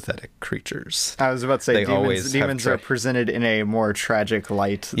sympathetic creatures. I was about to say, demons are presented in a more tragic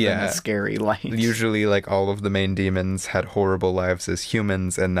light than a scary light. Usually, like, all of the main demons had horrible lives as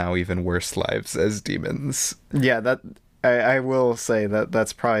humans and now even worse lives as demons. Yeah, that... I will say that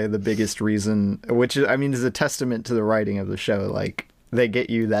that's probably the biggest reason, which, I mean, is a testament to the writing of the show. Like, they get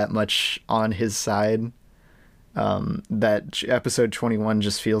you that much on his side, that episode 21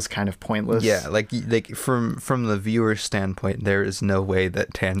 just feels kind of pointless. Yeah, like from the viewer's standpoint, there is no way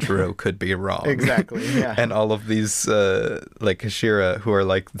that Tanjiro could be wrong. Exactly, yeah. And all of these, like, Hashira, who are,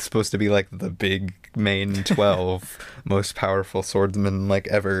 like, supposed to be, like, the big main 12 most powerful swordsmen, like,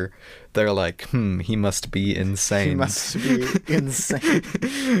 ever, they're like, he must be insane. He must be insane.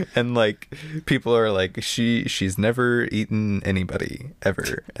 And, like, people are like, she's never eaten anybody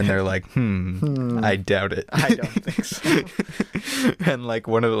ever, and they're like, I doubt it. I don't think so. And, like,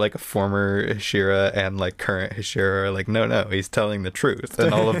 one of the, like, former Hashira and, like, current Hashira are like, no, he's telling the truth,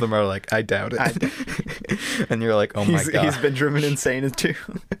 and all of them are like, I doubt it. And you're like, oh my god, he's been driven insane too.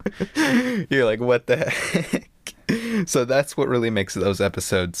 You're like, what the heck? So that's what really makes those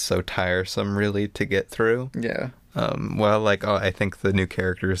episodes so tiresome, really, to get through. Yeah. Well, like, I think the new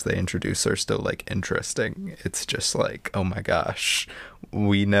characters they introduce are still, like, interesting. It's just like, oh my gosh,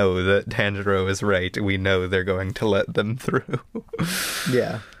 we know that Tanjiro is right. We know they're going to let them through.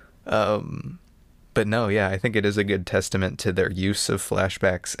 Yeah. But no, yeah, I think it is a good testament to their use of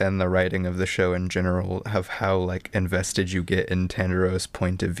flashbacks and the writing of the show in general, of how like invested you get in Tanjiro's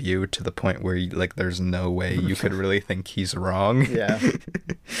point of view, to the point where like there's no way you could really think he's wrong. Yeah.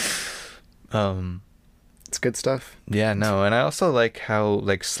 It's good stuff. Yeah, no, and I also like how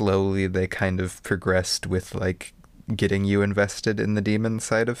like slowly they kind of progressed with like getting you invested in the demon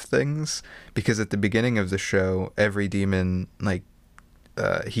side of things, because at the beginning of the show, every demon like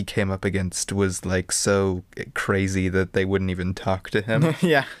he came up against was like so crazy that they wouldn't even talk to him.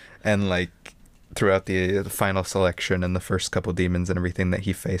 Yeah. And like throughout the final selection and the first couple demons and everything that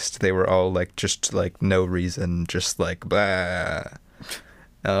he faced, they were all like just like no reason, just like blah.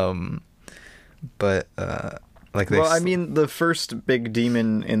 But like they Well, I mean, the first big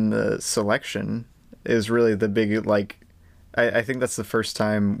demon in the selection is really the big, like, I think that's the first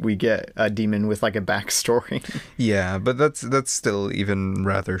time we get a demon with like a backstory. Yeah, but that's still even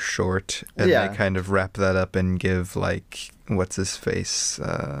rather short, and Yeah. they kind of wrap that up and give like what's his face?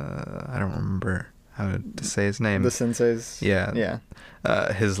 I don't remember how to say his name. The senseis. Yeah.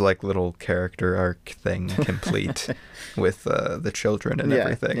 Yeah. His like little character arc thing complete with the children and Yeah,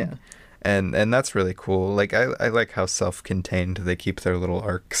 everything. yeah. And that's really cool. Like I like how self-contained they keep their little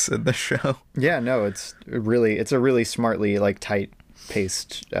arcs in the show. Yeah, no, it's a really smartly like tight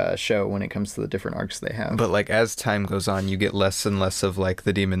paced show when it comes to the different arcs they have. But like as time goes on, you get less and less of like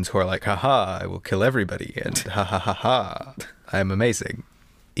the demons who are like, haha, I will kill everybody, and ha ha ha ha, I'm amazing,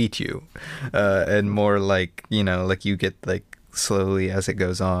 eat you, and more like, you know, like you get like slowly as it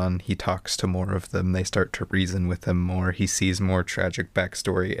goes on, he talks to more of them, they start to reason with him more, he sees more tragic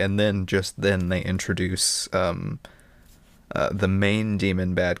backstory, and then they introduce the main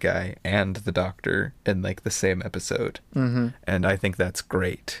demon bad guy and the doctor in like the same episode. Mm-hmm. And I think that's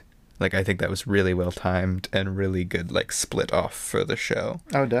great. Like I think that was really well timed and really good like split off for the show,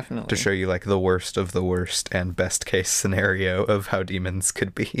 Oh, definitely. to show you like the worst of the worst and best case scenario of how demons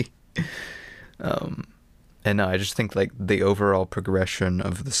could be. And no, I just think like the overall progression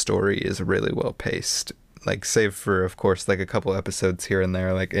of the story is really well paced. Like save for, of course, like a couple episodes here and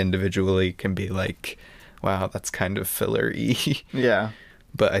there, like individually can be like, wow, that's kind of filler-y. Yeah.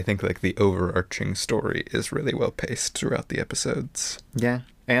 But I think like the overarching story is really well paced throughout the episodes. Yeah.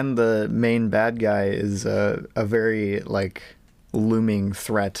 And the main bad guy is a very like looming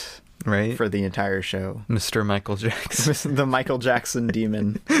threat Right? for the entire show. Mr. Michael Jackson. The Michael Jackson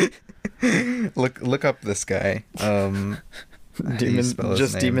demon. Look up this guy. How do you spell his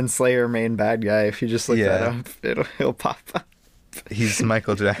Just name? Demon Slayer main bad guy. If you just look that Yeah. up, he'll pop up. He's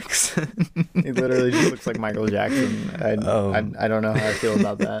Michael Jackson. He literally just looks like Michael Jackson. I don't know how I feel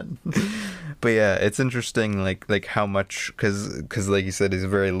about that. But yeah, it's interesting, like how much, because like you said, he's a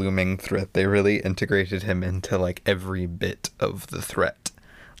very looming threat. They really integrated him into like every bit of the threat.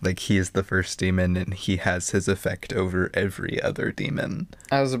 Like he is the first demon, and he has his effect over every other demon.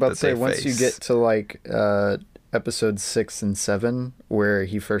 I was about to that say, they once you face. get to like episodes 6 and 7, where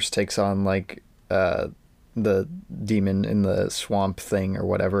he first takes on like the demon in the swamp thing or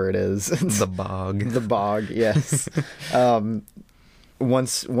whatever it is, The bog. the bog, yes.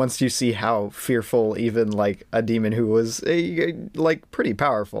 Once you see how fearful even like a demon who was like pretty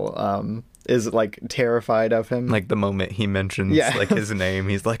powerful is like terrified of him. Like the moment he mentions Yeah. like his name,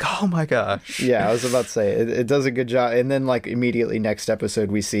 he's like, oh my gosh. Yeah, I was about to say it does a good job, and then like immediately next episode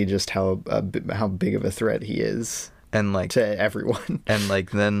we see just how big of a threat he is And like to everyone. and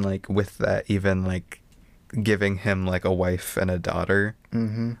like then like with that, even like giving him like a wife and a daughter,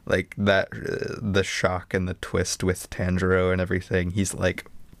 Mm-hmm. like that, the shock and the twist with Tanjiro and everything, he's like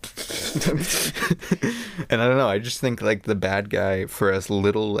and I don't know, I just think like the bad guy, for as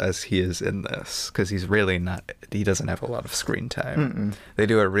little as he is in this, because he's really not, he doesn't have a lot of screen time. They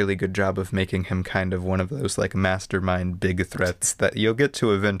do a really good job of making him kind of one of those like mastermind big threats that you'll get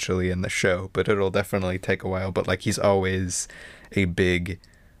to eventually in the show, but it'll definitely take a while. But like he's always a big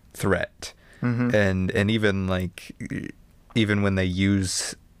threat. And even like, even when they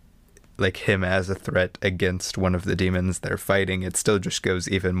use like him as a threat against one of the demons they're fighting, it still just goes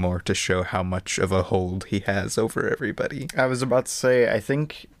even more to show how much of a hold he has over everybody. I was about to say, I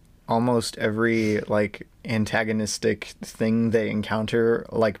think almost every like antagonistic thing they encounter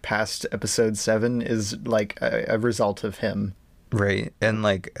like past episode 7 is like a result of him. Right. And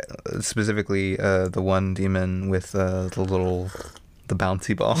like specifically the one demon with the little the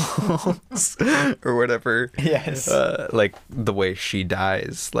bouncy balls or whatever. Yes. Like the way she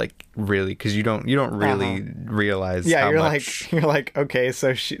dies, like really, because you don't really realize Yeah, how you're much. like, okay,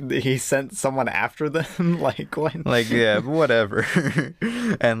 so he sent someone after them, like when? Like, yeah, whatever.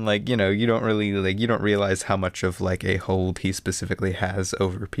 And like, you don't really like, you don't realize how much of like a hold he specifically has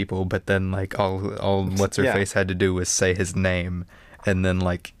over people, but then like all what's her face had to do was say his name, and then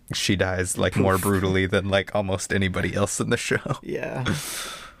like she dies like more brutally than like almost anybody else in the show. Yeah.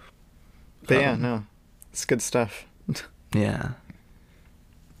 But yeah, no, it's good stuff. Yeah.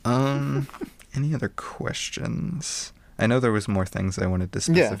 Any other questions? I know there was more things I wanted to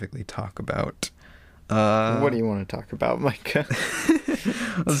specifically talk about. What do you want to talk about, Micah?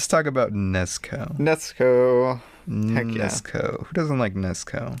 Let's talk about Nezuko. Nezuko. Heck yeah. Nezuko. Who doesn't like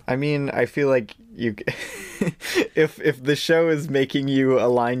Nezuko? I mean, I feel like you, if the show is making you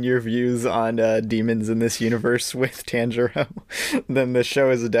align your views on demons in this universe with Tanjiro, then the show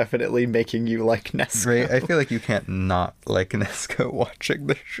is definitely making you like Nezuko. Right? I feel like you can't not like Nezuko watching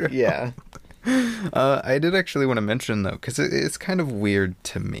the show. Yeah. I did actually want to mention though, because it's kind of weird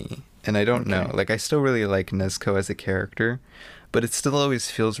to me, and I don't know. Like, I still really like Nezuko as a character, but it still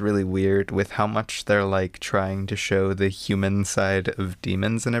always feels really weird with how much they're like trying to show the human side of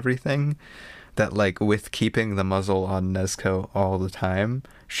demons and everything. That like with keeping the muzzle on Nezuko all the time,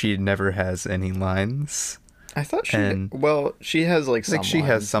 she never has any lines. I thought she has like some she lines,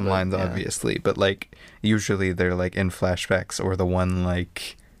 has some lines, yeah. obviously, but like usually they're like in flashbacks or the one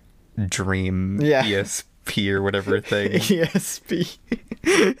like dream ESP or whatever thing. ESP.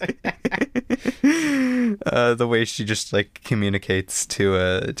 The way she just like communicates to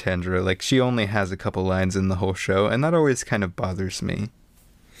Tanjiro, like she only has a couple lines in the whole show, and that always kind of bothers me.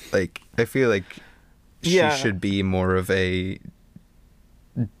 Like, I feel like she should be more of a,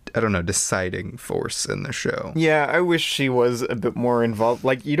 I don't know, deciding force in the show. Yeah, I wish she was a bit more involved.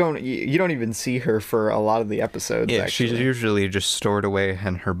 Like, you don't even see her for a lot of the episodes. Yeah, actually. she's usually just stored away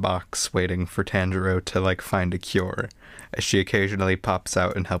in her box waiting for Tanjiro to like find a cure. She occasionally pops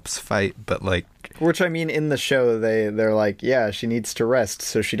out and helps fight, but like... Which, I mean, in the show, they're like, yeah, she needs to rest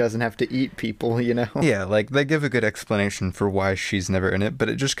so she doesn't have to eat people, you know? Yeah, like, they give a good explanation for why she's never in it, but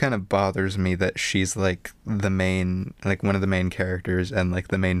it just kind of bothers me that she's, like, the main, like, one of the main characters and, like,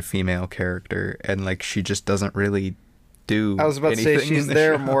 the main female character, and, like, she just doesn't really do I was about to say, she's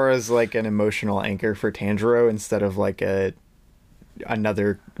there show. more as, like, an emotional anchor for Tanjiro instead of, like,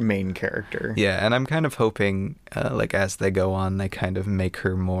 another main character. Yeah, and I'm kind of hoping, like, as they go on, they kind of make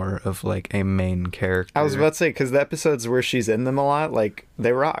her more of, like, a main character. I was about to say, because the episodes where she's in them a lot, like,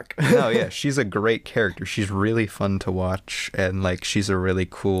 they rock. No, yeah, she's a great character. She's really fun to watch, and, like, she's a really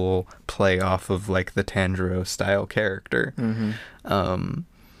cool play off of, like, the Tanjiro style character. Mm-hmm.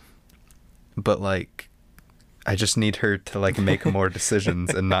 But, like, I just need her to, like, make more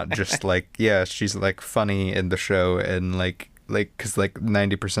decisions and not just, like, yeah, she's, like, funny in the show and, like, because, like,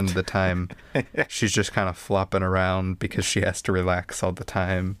 90% of the time, she's just kind of flopping around because she has to relax all the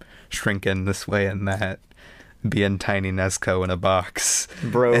time, shrinking this way and that, being tiny Nezuko in a box.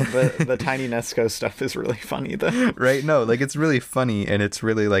 Bro, the tiny Nezuko stuff is really funny, though. Right? No, like, it's really funny, and it's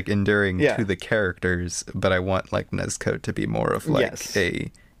really, like, endearing Yeah. to the characters, but I want, like, Nezuko to be more of, like, Yes.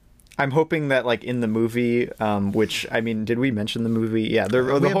 I'm hoping that, like, in the movie, which, I mean, did we mention the movie? Yeah,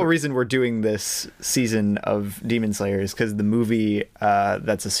 the whole reason we're doing this season of Demon Slayer is because the movie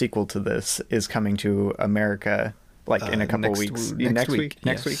that's a sequel to this is coming to America, like, in a couple weeks. Next week?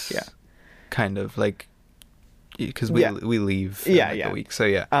 Next week, yeah. Kind of, like, because we leave in, like, a week, so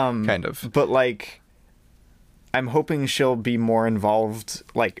yeah, kind of. But, like, I'm hoping she'll be more involved,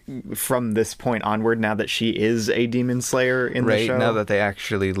 like, from this point onward, now that she is a demon slayer in the show. Right, now that they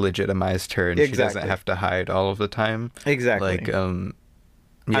actually legitimized her and she doesn't have to hide all of the time. Exactly. Like,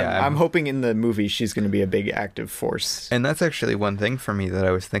 I'm hoping in the movie she's going to be a big active force. And that's actually one thing for me that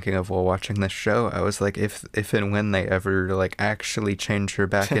I was thinking of while watching this show. I was like, if and when they ever, like, actually change her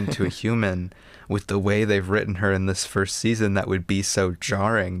back into a human, with the way they've written her in this first season, that would be so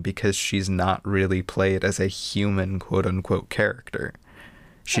jarring because she's not really played as a human, quote unquote, character.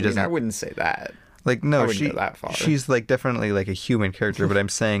 I wouldn't say that. Like, no, I wouldn't go that far. She's, like, definitely, like, a human character, but I'm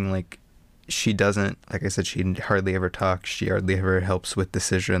saying, like, she doesn't, like I said, she hardly ever talks, she hardly ever helps with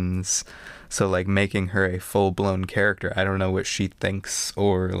decisions, so, like, making her a full-blown character, I don't know what she thinks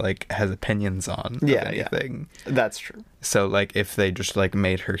or, like, has opinions on anything. Yeah, that's true. So, like, if they just, like,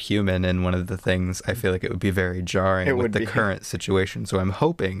 made her human in one of the things, I feel like it would be very jarring with the current situation, so I'm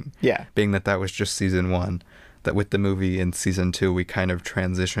hoping, being that was just season 1, that with the movie in season 2, we kind of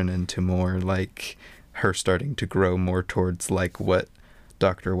transition into more, like, her starting to grow more towards, like, what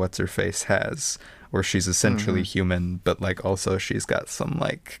Dr. What's-Her-Face has, where she's essentially human, but like also she's got some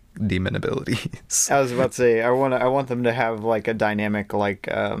like demon abilities. I was about to say, I want them to have like a dynamic like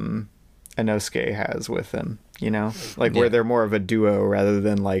Inosuke has with him, you know, like where they're more of a duo rather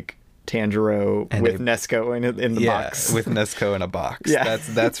than like Tanjiro and with Nezuko in the box. With Nezuko in a box. Yeah.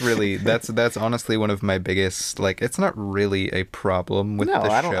 That's really that's honestly one of my biggest, like, it's not really a problem with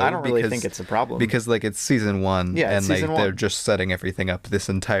the show. I don't really think it's a problem. Because like it's season 1 and like they're just setting everything up. This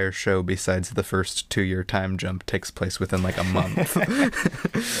entire show, besides the first 2-year time jump, takes place within like a month.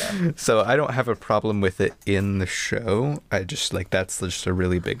 So I don't have a problem with it in the show. I just like, that's just a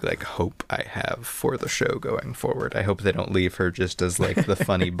really big like hope I have for the show going forward. I hope they don't leave her just as like the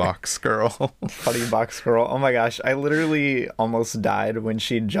funny box girl. Funny box girl. Oh my gosh, I literally almost died when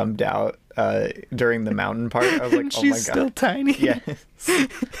she jumped out during the mountain part. I was like, oh my god, she's still tiny. Yes.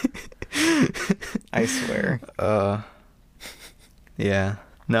 I swear. Yeah.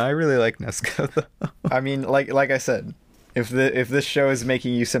 No, I really like Nezuko though. I mean, like I said, if this show is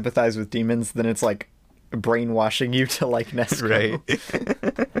making you sympathize with demons, then it's like brainwashing you to like Nezuko. Right.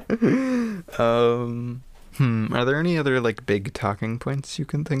 Are there any other like big talking points you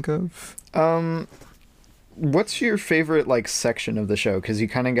can think of? What's your favorite like section of the show? Because you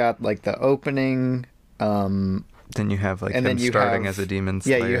kind of got like the opening, then you have like him starting as a demon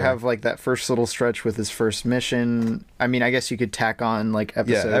slayer. Yeah, you have like that first little stretch with his first mission. I mean, I guess you could tack on like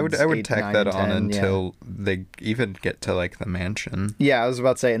episodes. Yeah, I would 8, tack 9, that 10, on until they even get to like the mansion. Yeah, I was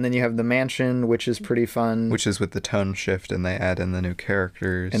about to say, and then you have the mansion, which is pretty fun. Which is with the tone shift, and they add in the new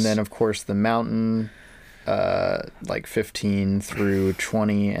characters. And then of course the mountain, like 15 through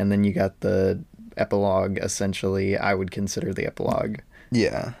 20, and then you got the epilogue. Essentially, I would consider the epilogue.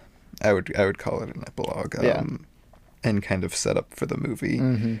 Yeah, I would call it an epilogue. And kind of set up for the movie.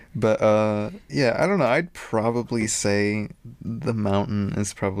 Mm-hmm. But yeah, I don't know. I'd probably say the mountain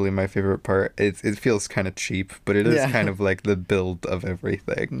is probably my favorite part. It feels kind of cheap, but it is kind of like the build of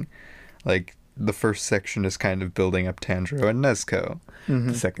everything. Like the first section is kind of building up Tanjiro and Nezuko. Mm-hmm.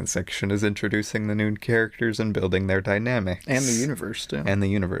 The second section is introducing the new characters and building their dynamics. And the universe too. And the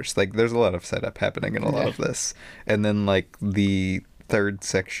universe. Like there's a lot of setup happening in a lot of this. And then like the third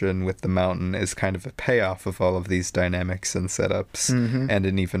section with the mountain is kind of a payoff of all of these dynamics and setups, and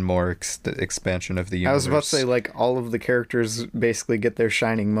an even more expansion of the universe. I was about to say, like, all of the characters basically get their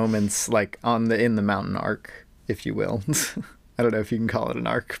shining moments, like, in the mountain arc, if you will. I don't know if you can call it an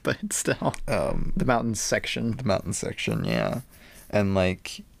arc, but still. The mountain section. The mountain section, yeah. And,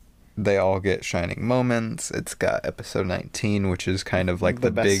 like, they all get shining moments. It's got episode 19, which is kind of like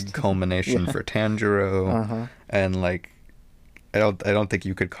the big culmination for Tanjiro. And, like, I don't think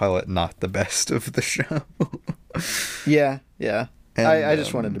you could call it not the best of the show. Yeah. And, I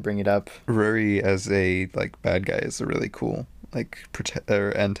just wanted to bring it up. Ruri as a like bad guy is a really cool like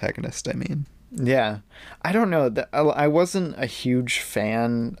or antagonist. I mean, yeah, I don't know. I wasn't a huge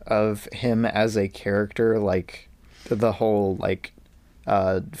fan of him as a character. Like the whole like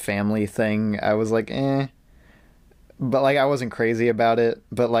family thing. I was like, eh. But, like, I wasn't crazy about it,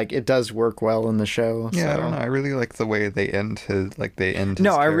 but, like, it does work well in the show. Yeah, so. I don't know. I really like the way they end his,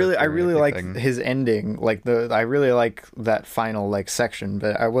 No, I really like his ending. Like, I really like that final, like, section,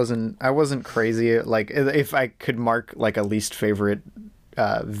 but I wasn't crazy. Like, if I could mark, like, a least favorite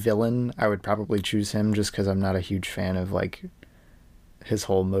villain, I would probably choose him just because I'm not a huge fan of, like, his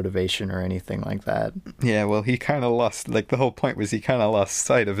whole motivation or anything like that. Yeah, well, he kind of lost, like, the whole point was he kind of lost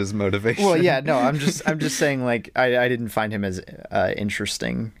sight of his motivation. Well, yeah, no, I'm just saying, like, I didn't find him as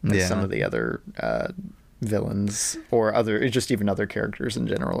interesting as some of the other villains or just even other characters in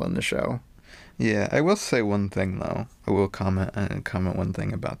general in the show. Yeah, I will say one thing though. I will comment one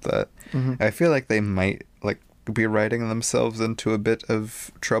thing about that. I feel like they might like be writing themselves into a bit of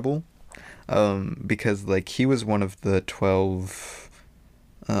trouble, because like he was one of the 12.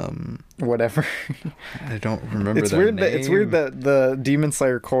 Whatever. I don't remember. It's weird that the Demon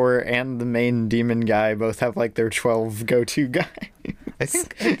Slayer Corps and the main demon guy both have like their 12 go-to guys. I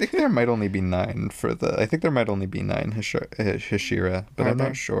think there might only be 9 for the. I think there might only be 9 Hashira, but I'm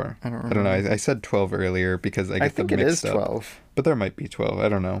not sure. I don't know. I said 12 earlier because I get them mixed up. I think it is 12. But there might be 12. I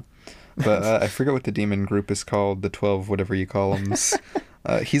don't know. But I forget what the demon group is called. The 12, whatever you call them.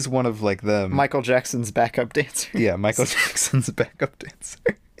 He's one of like them. Michael Jackson's backup dancer. Yeah, Michael Jackson's backup dancer.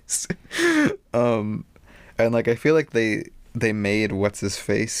 And like I feel like they made what's his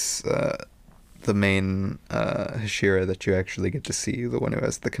face the main Hashira that you actually get to see, the one who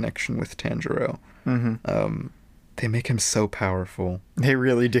has the connection with Tanjiro. They make him so powerful. They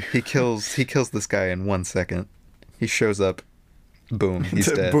really do. He kills this guy in 1 second. He shows up, boom,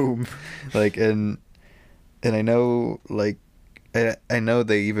 he's dead. Boom. Like and I know like I know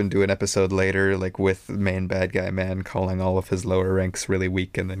they even do an episode later, like with main bad guy man calling all of his lower ranks really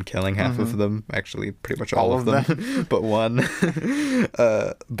weak and then killing half of them. Actually, pretty much all of them, but one.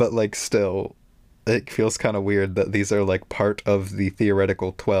 But like still, it feels kind of weird that these are like part of the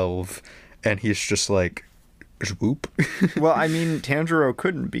theoretical 12, and he's just like, whoop. Well, I mean, Tanjiro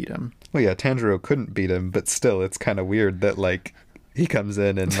couldn't beat him. Well, yeah, Tanjiro couldn't beat him, but still, it's kind of weird that like he comes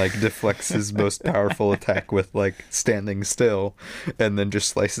in and like deflects his most powerful attack with like standing still, and then just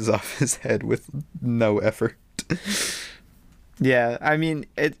slices off his head with no effort. Yeah, I mean,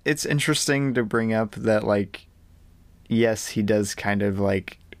 it's interesting to bring up that, like, yes, he does kind of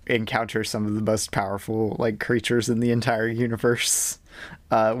like encounter some of the most powerful like creatures in the entire universe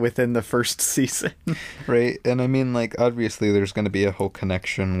within the first season. Right, and I mean, like, obviously there's going to be a whole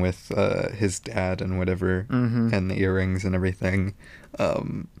connection with his dad and whatever, and the earrings and everything.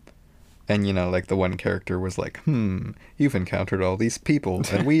 And, you know, like, the one character was like, you've encountered all these people,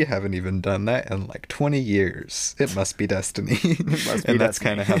 and we haven't even done that in, like, 20 years. It must be destiny. And that's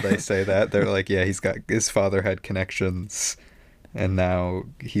kind of how they say that. They're like, yeah, his father had connections, and now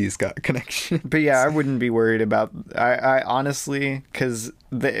he's got connections. But yeah, I wouldn't be worried about... I honestly, because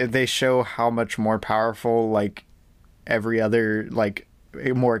they show how much more powerful, like, every other, like,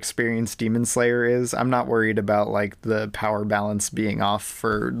 more experienced Demon Slayer is. I'm not worried about like the power balance being off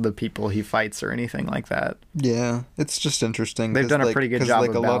for the people he fights or anything like that. Yeah, it's just interesting. They've done a pretty good job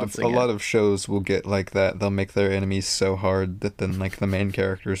like, of balancing a lot of shows will get like that. They'll make their enemies so hard that then like the main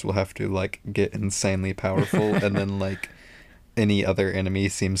characters will have to like get insanely powerful, and then like any other enemy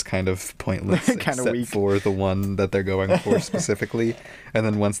seems kind of pointless except weak for the one that they're going for specifically. And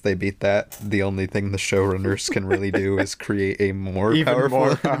then once they beat that, the only thing the showrunners can really do is create a more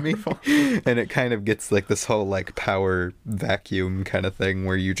powerful enemy. And it kind of gets like this whole like power vacuum kind of thing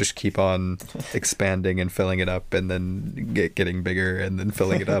where you just keep on expanding and filling it up, and then getting bigger, and then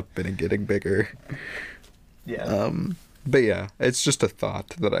filling it up and getting bigger. Yeah. But yeah, it's just a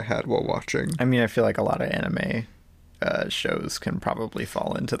thought that I had while watching. I mean, I feel like a lot of anime shows can probably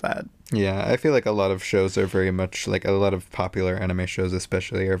fall into that. Yeah, I feel like a lot of shows are very much, like a lot of popular anime shows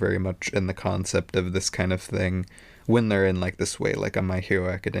especially, are very much in the concept of this kind of thing when they're in like this way, like on My Hero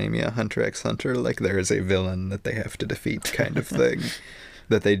Academia, Hunter x Hunter, like there is a villain that they have to defeat kind of thing.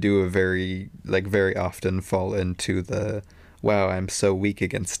 That they do very often fall into the, wow, I'm so weak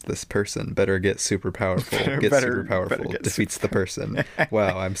against this person. Better get super powerful. Defeats the person.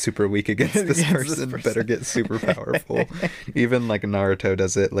 Wow, I'm super weak against this person. Better get super powerful. Even like Naruto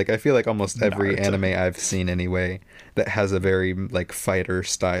does it. Like I feel like almost every anime I've seen anyway that has a very like fighter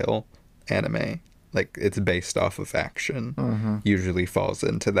style anime, like it's based off of action, usually falls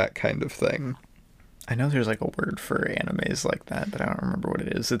into that kind of thing. I know there's like a word for animes like that, but I don't remember what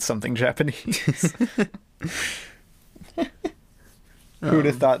it is. It's something Japanese. Who would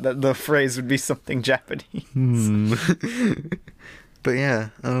have thought that the phrase would be something Japanese? But yeah,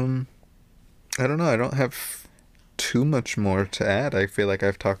 I don't know. I don't have too much more to add. I feel like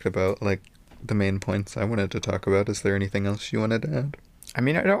I've talked about like the main points I wanted to talk about. Is there anything else you wanted to add? I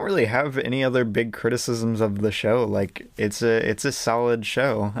mean, I don't really have any other big criticisms of the show. Like, it's a solid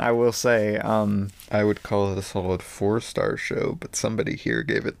show, I will say. I would call it a solid 4-star show, but somebody here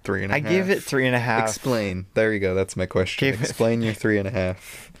gave it 3.5. I gave it 3.5. Explain. There you go. That's my question. Explain your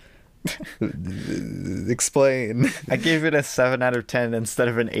 3.5. Explain. I gave it a 7 out of 10 instead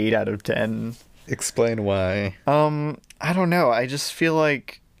of an 8 out of 10. Explain why. I don't know. I just feel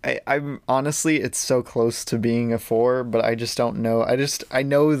like I'm honestly, it's so close to being a 4, but I just don't know. I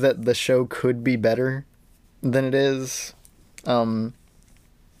know that the show could be better than it is. But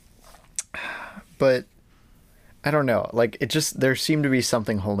I don't know. Like, it just, there seemed to be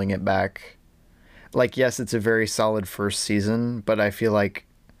something holding it back. Like, yes, it's a very solid first season, but I feel like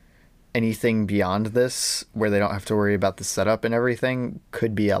anything beyond this, where they don't have to worry about the setup and everything,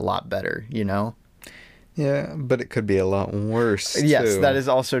 could be a lot better, you know? Yeah, but it could be a lot worse, Yes, too. that is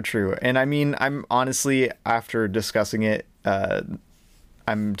also true. And I mean, I'm honestly, after discussing it,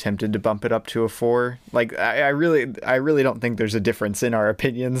 I'm tempted to bump it up to a 4. Like, I really don't think there's a difference in our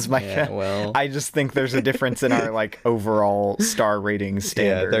opinions, Micah. Yeah, well, I just think there's a difference in our like overall star rating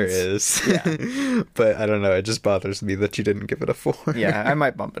standards. Yeah, there is. Yeah. But I don't know. It just bothers me that you didn't give it a 4. Yeah, I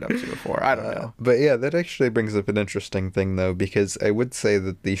might bump it up to a 4. I don't know. But yeah, that actually brings up an interesting thing, though, because I would say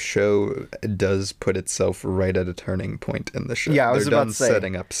that the show does put itself right at a turning point in the show. Yeah, I was about to say,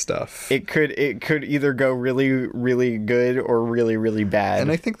 setting up stuff. It could either go really, really good or really, really bad.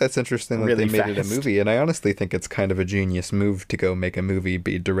 And I think that's interesting that really they made fast. it a movie, and I honestly think it's kind of a genius move to go make a movie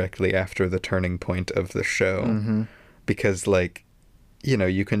be directly after the turning point of the show. Because, like, you know,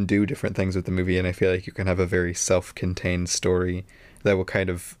 you can do different things with the movie, and I feel like you can have a very self-contained story that will kind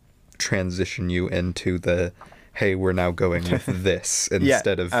of transition you into the, hey, we're now going with this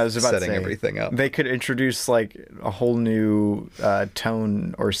instead of I was about to setting say, everything up. They could introduce like a whole new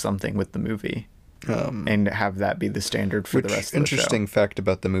tone or something with the movie, and have that be the standard for the rest of the show. Interesting fact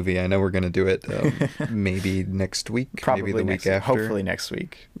about the movie. I know we're going to do it maybe next week, Probably maybe the week after. Hopefully next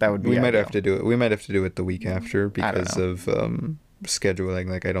week. That would be. We might ideal. have to do it. We might have to do it the week after because of scheduling.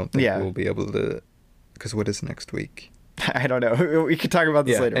 Like, I don't think we'll be able to. Because what is next week? I don't know. We could talk about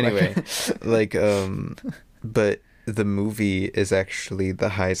this later. Anyway, like, but the movie is actually the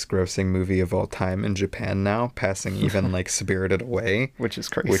highest grossing movie of all time in Japan now, passing even like Spirited Away, which is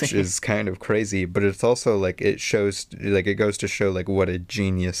crazy. Which is kind of crazy, but it's also like it shows, like it goes to show like what a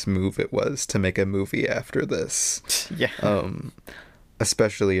genius move it was to make a movie after this. Yeah.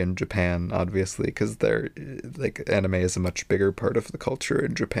 Especially in Japan, obviously, because they're like anime is a much bigger part of the culture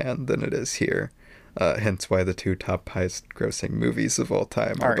in Japan than it is here. Hence why the two top highest grossing movies of all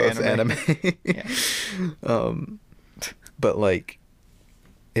time are both anime. But like,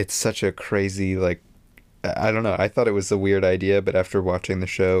 it's such a crazy, like, I don't know. I thought it was a weird idea, but after watching the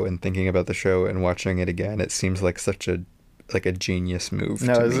show and thinking about the show and watching it again, it seems like such a genius move.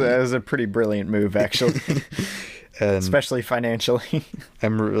 No, it was a pretty brilliant move, actually. And especially financially.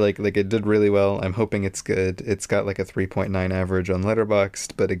 I'm like it did really well. I'm hoping it's good. It's got like a 3.9 average on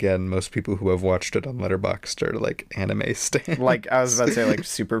Letterboxd, but again, most people who have watched it on Letterboxd are like anime stans. Like I was about to say, like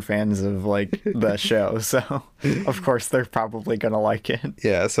super fans of like the show, so of course they're probably gonna like it.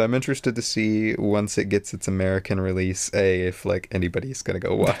 Yeah, so I'm interested to see once it gets its American release, A, if like anybody's gonna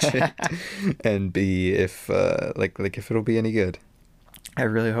go watch it, and B, if like if it'll be any good. I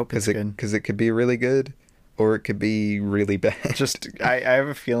really hope it's good, because it could be really good. Or it could be really bad. Just, I have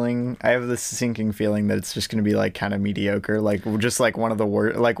a feeling, I have this sinking feeling that it's just going to be like kind of mediocre, like just like one of the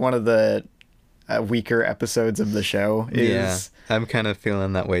weaker episodes of the show is. Yeah, I'm kind of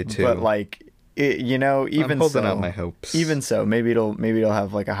feeling that way too. But like, even I'm holding out my hopes. Even so, maybe it'll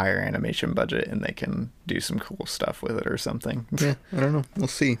have like a higher animation budget and they can do some cool stuff with it or something. Yeah, I don't know. We'll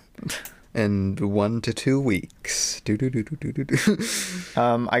see. And 1 to 2 weeks. I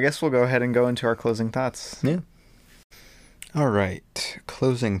guess we'll go ahead and go into our closing thoughts. Yeah. All right.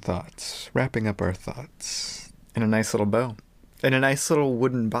 Closing thoughts. Wrapping up our thoughts. In a nice little bow. In a nice little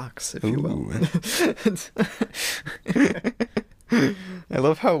wooden box, if you will. I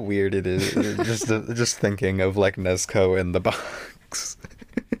love how weird it is. just thinking of like Nezuko in the box.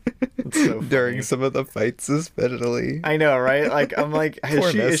 So during some of the fights, especially. I know, right? Like, I'm like,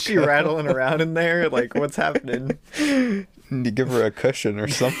 is she rattling around in there? Like, what's happening? You give her a cushion or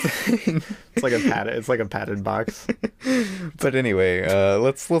something. It's like a padded box. But anyway,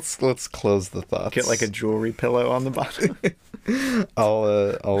 let's close the thoughts. Get like a jewelry pillow on the bottom.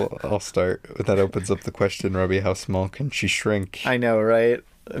 I'll start. That opens up the question, Robbie. How small can she shrink? I know, right?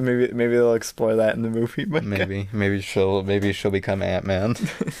 Maybe they'll explore that in the movie. But maybe she'll become Ant-Man.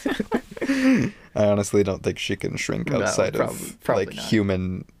 I honestly don't think she can shrink outside of like not.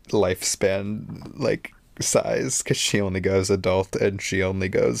 Human lifespan like size, because she only goes adult and she only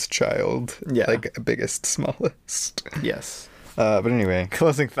goes child. Yeah, like biggest, smallest. Yes. But anyway,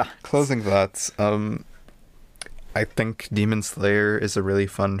 closing thoughts. I think Demon Slayer is a really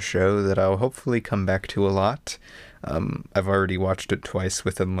fun show that I'll hopefully come back to a lot. I've already watched it twice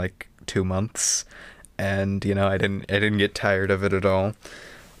within like 2 months, and you know, I didn't get tired of it at all.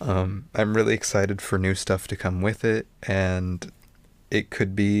 I'm really excited for new stuff to come with it, and it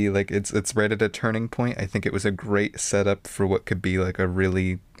could be like it's right at a turning point. I think it was a great setup for what could be like a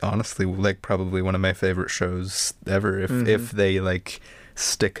really, honestly, like probably one of my favorite shows ever if they like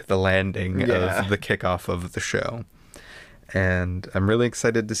stick the landing of the kickoff of the show. And I'm really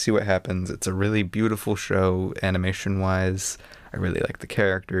excited to see what happens. It's a really beautiful show, animation-wise. I really like the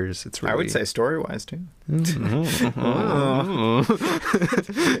characters. It's really... I would say story-wise, too.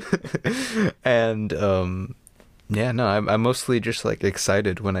 And, I'm mostly just, like,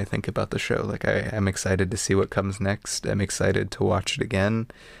 excited when I think about the show. Like, I'm excited to see what comes next. I'm excited to watch it again.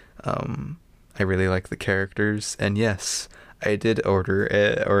 I really like the characters. And yes... I did order,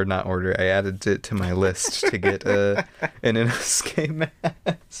 I added it to my list to get an Inosuke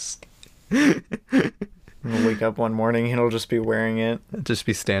mask. You'll wake up one morning and he'll just be wearing it. Just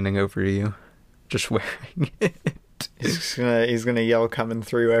be standing over you, just wearing it. He's gonna yell coming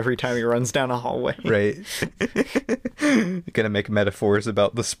through every time he runs down a hallway. Right. Gonna make metaphors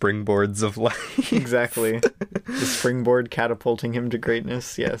about the springboards of life. Exactly. The springboard catapulting him to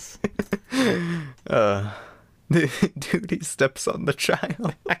greatness, yes. Dude, he steps on the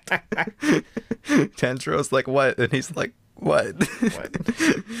child. Tanjiro's like, what? And he's like, What?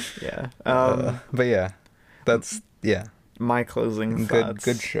 Yeah. But yeah, that's My closing good. thoughts.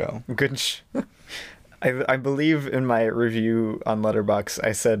 Good show. I believe in my review on Letterboxd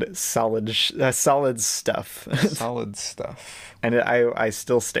I said solid stuff. Solid stuff. And I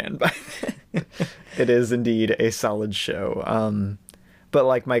still stand by it. It is indeed a solid show. But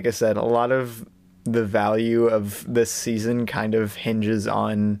like Micah said, a lot of the value of this season kind of hinges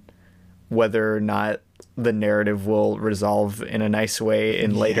on whether or not the narrative will resolve in a nice way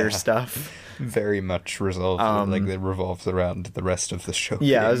in later stuff. Very much resolved, like it revolves around the rest of the show.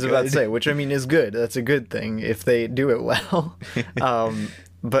 Yeah, I was about to say, which I mean is good. That's a good thing if they do it well.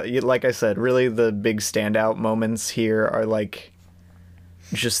 But like I said, really the big standout moments here are like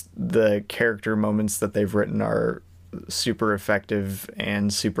just the character moments that they've written are super effective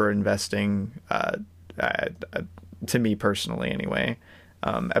and super investing, to me personally anyway.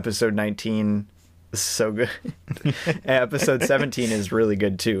 Episode 19 is so good. Episode 17 is really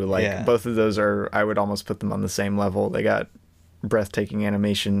good too. Like both of those are, I would almost put them on the same level. They got breathtaking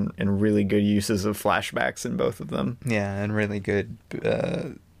animation and really good uses of flashbacks in both of them. Yeah, and really good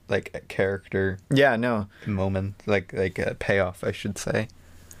like character moment, like a payoff, I should say.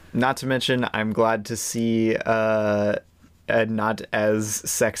 Not to mention, I'm glad to see a not as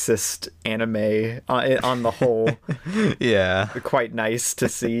sexist anime on the whole. Yeah. Quite nice to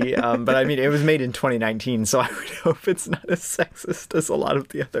see. But I mean, it was made in 2019, so I would hope it's not as sexist as a lot of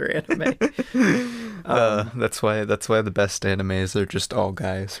the other anime. That's why the best animes are just all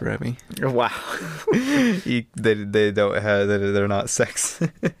guys, Remy. Wow. They don't have, they're not sex.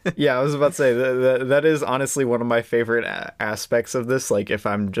 Yeah, I was about to say that is honestly one of my favorite aspects of this. Like, if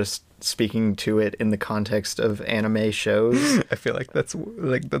I'm just speaking to it in the context of anime shows, I feel like that's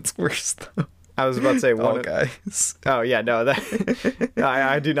worse though. I was about to say all guys. Oh yeah, no, that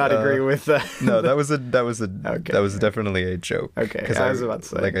I do not agree with that. No, that was definitely a joke. Okay, because I was about to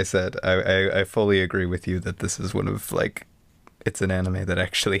say, like I said, I fully agree with you that this is one of like, it's an anime that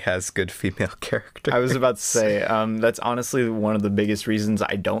actually has good female characters. I was about to say, that's honestly one of the biggest reasons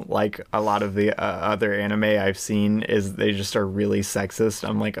I don't like a lot of the other anime I've seen is they just are really sexist.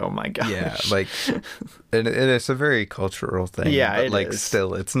 I'm like, oh my gosh. Yeah, like, and it's a very cultural thing. Yeah, but like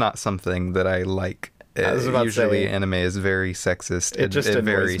still, it's not something that I like. Usually, anime is very sexist. It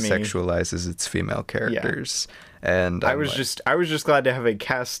very sexualizes its female characters, and I was just glad to have a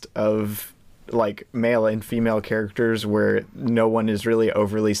cast of like male and female characters where no one is really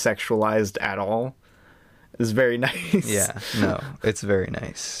overly sexualized at all. It's very nice. Yeah, no, it's very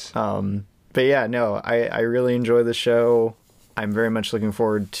nice. But yeah, no, I really enjoy the show. I'm very much looking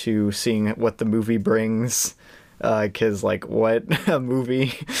forward to seeing what the movie brings. Cause like what a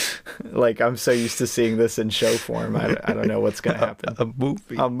movie, like I'm so used to seeing this in show form. I don't know what's going to happen. A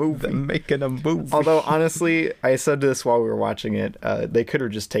movie. They're making a movie. Although honestly, I said this while we were watching it, they could have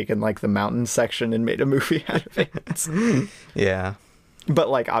just taken like the mountain section and made a movie out of it. Yeah. But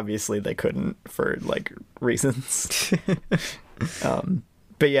like, obviously they couldn't for like reasons.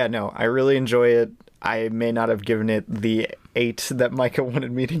 But yeah, no, I really enjoy it. I may not have given it the 8 that Micah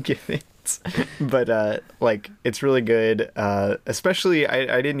wanted me to give it. But like it's really good, especially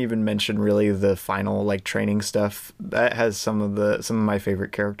I didn't even mention really the final like training stuff that has some of my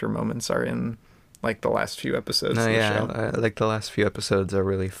favorite character moments are in like the last few episodes of the show. Like the last few episodes are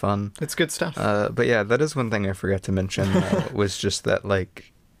really fun. It's good stuff. But yeah, that is one thing I forgot to mention was just that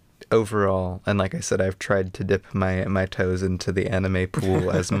like overall, and like I said, I've tried to dip my toes into the anime pool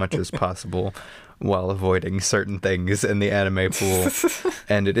as much as possible while avoiding certain things in the anime pool.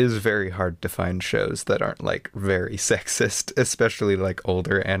 And it is very hard to find shows that aren't like very sexist, especially like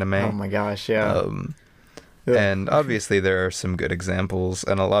older anime. Oh my gosh, yeah. And obviously there are some good examples,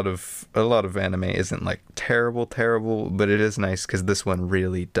 and a lot of anime isn't like terrible, but it is nice because this one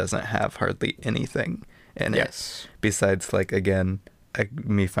really doesn't have hardly anything in it. Besides, like, again, I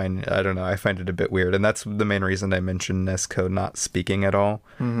find it a bit weird, and that's the main reason I mentioned Nezuko not speaking at all,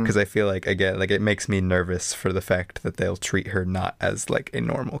 because I feel like, again, like it makes me nervous for the fact that they'll treat her not as like a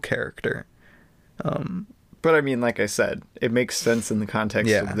normal character. But I mean, like I said, it makes sense in the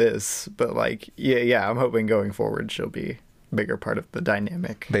context of this. But like, yeah, I'm hoping going forward she'll be a bigger part of the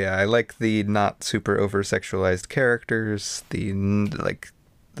dynamic. But yeah, I like the not super over sexualized characters, the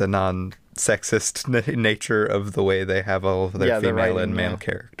non-sexist nature of the way they have all of their female and male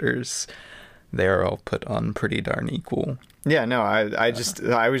characters. They are all put on pretty darn equal. Yeah, no, I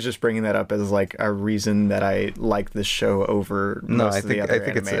was just bringing that up as like a reason that I like this show over most of the other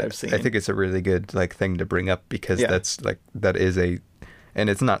anime I've seen. I think it's a really good like thing to bring up because that is and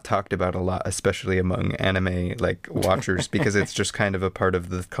it's not talked about a lot, especially among anime like watchers, because it's just kind of a part of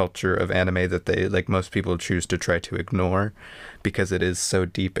the culture of anime that they like most people choose to try to ignore because it is so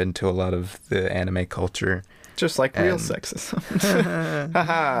deep into a lot of the anime culture. Just like real sexism.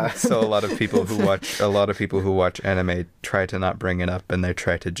 So a lot of people who watch anime try to not bring it up, and they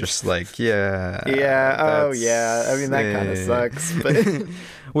try to just like, yeah. Oh yeah. I mean, that kind of sucks, but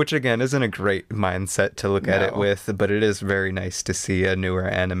which again isn't a great mindset to look at it with, but it is very nice to see a newer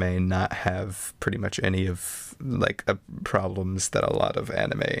anime not have pretty much any of like problems that a lot of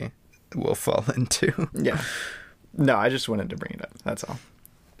anime will fall into. Yeah. No, I just wanted to bring it up. That's all.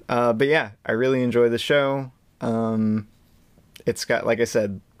 But yeah, I really enjoy the show. It's got, like I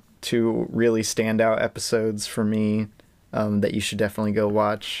said, 2 really standout episodes for me that you should definitely go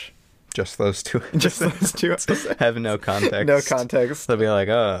watch. Just those 2. Just those 2 episodes. Have no context. No context. They'll be like,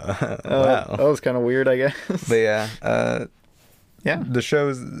 oh, wow. That was kind of weird, I guess. But yeah, yeah. The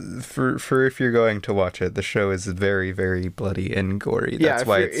show's for if you're going to watch it, the show is very, very bloody and gory. That's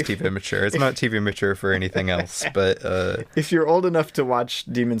why it's TV mature. It's not TV mature for anything else, but if you're old enough to watch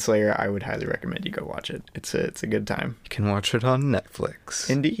Demon Slayer, I would highly recommend you go watch it. It's a good time. You can watch it on Netflix.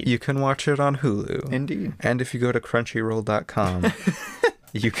 Indeed. You can watch it on Hulu. Indeed. And if you go to crunchyroll.com,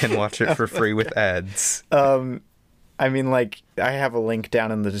 you can watch it for free with ads. I mean, like, I have a link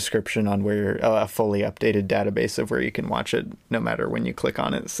down in the description on where a fully updated database of where you can watch it, no matter when you click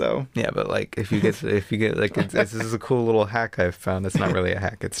on it. So yeah, but like, if you get like, this is a cool little hack I've found. It's not really a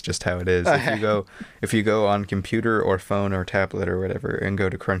hack; it's just how it is. If you go on computer or phone or tablet or whatever, and go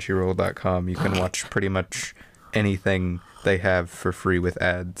to Crunchyroll.com, you can watch pretty much anything they have for free with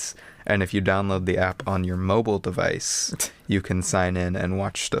ads. And if you download the app on your mobile device, you can sign in and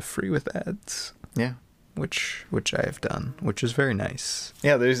watch stuff free with ads. Yeah. Which I have done, which is very nice.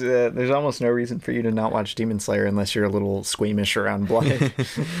 Yeah, there's almost no reason for you to not watch Demon Slayer unless you're a little squeamish around blood.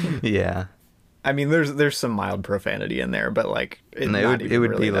 Yeah. I mean, there's some mild profanity in there, but like it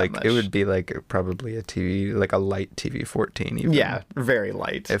would be like probably a TV, like a light TV 14 even. Yeah, very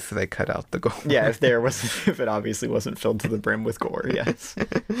light. If they cut out the gore. Yeah, if it obviously wasn't filled to the brim with gore, yes.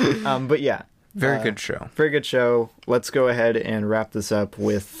 But yeah. Very good show. Very good show. Let's go ahead and wrap this up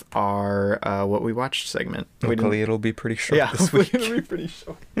with our what we watched segment. Hopefully it'll be pretty short this week. It'll be pretty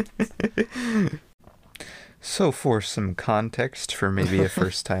short. So for some context for maybe a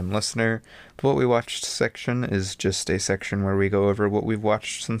first-time listener, the What We Watched section is just a section where we go over what we've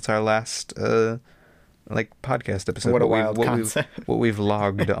watched since our last podcast episode. What a wild concept. What we've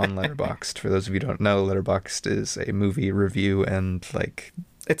logged on Letterboxd. For those of you who don't know, Letterboxd is a movie review and like...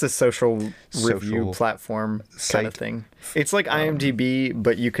 It's a social review platform kind of thing. It's like IMDb,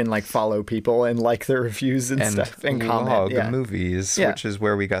 but you can like follow people and like their reviews and stuff and comment. Log movies, which is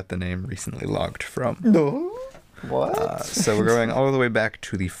where we got the name recently logged from. No. What? So we're going all the way back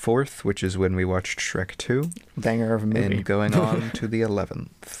to the 4th, which is when we watched Shrek 2. Banger of a movie. And going on to the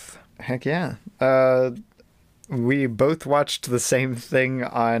 11th. Heck yeah. We both watched the same thing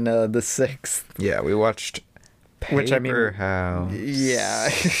on the 6th. Yeah, we watched Paper House. Yeah.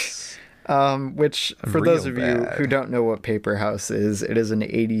 Which, for those of you who don't know what Paper House is, it is an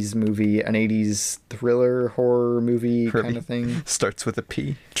 80s movie, an 80s thriller horror movie kind of thing. Starts with a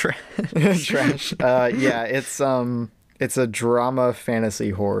P. Trash. Yeah, it's a drama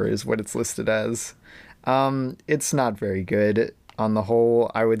fantasy horror is what it's listed as. It's not very good on the whole,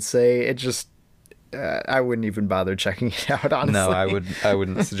 I would say. It just I wouldn't even bother checking it out, honestly. No, I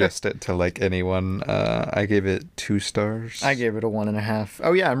wouldn't suggest it to like anyone. I gave it 2 stars. I gave it a 1.5.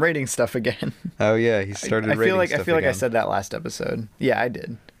 Oh yeah, I'm rating stuff again. Oh yeah, he started rating stuff again. I feel like I said that last episode. Yeah, I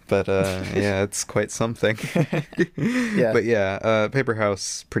did. But yeah, it's quite something. Yeah. But yeah, Paper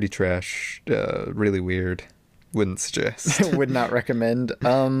House, pretty trash. Really weird. Wouldn't suggest. Would not recommend.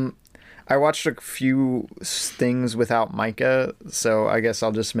 I watched a few things without Micah, so I guess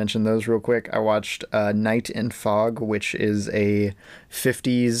I'll just mention those real quick. I watched Night in Fog, which is a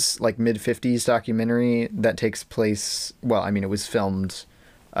 50s, like mid-50s documentary that takes place, well, I mean, it was filmed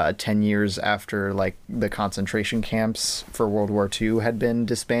 10 years after, like, the concentration camps for World War II had been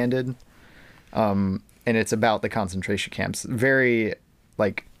disbanded. And it's about the concentration camps. Very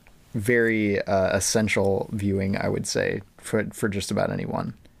essential viewing, I would say, for just about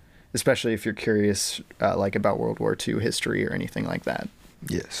anyone. Especially if you're curious, about World War II history or anything like that.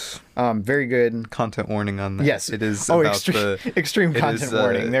 Yes. Very good. Content warning on that. Yes. It is extreme content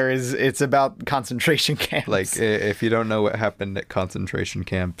warning. It's about concentration camps. Like, if you don't know what happened at concentration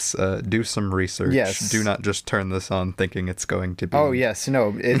camps, do some research. Yes. Do not just turn this on thinking it's going to be. Oh, yes.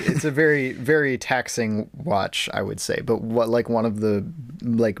 No, it's a very, very taxing watch, I would say. But one of the,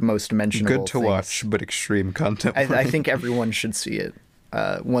 most mentionable Good to watch, but extreme content warning. I think everyone should see it.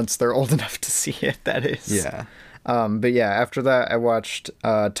 once they're old enough to see it, that is. Yeah. But yeah, after that, I watched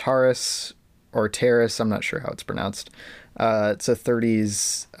Taurus or Terrace. I'm not sure how it's pronounced. It's a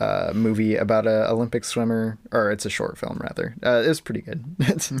 30s movie about a Olympic swimmer, or it's a short film rather. It was pretty good.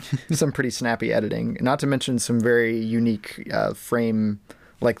 It's some pretty snappy editing, not to mention some very unique frame,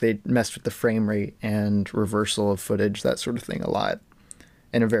 like they messed with the frame rate and reversal of footage, that sort of thing, a lot,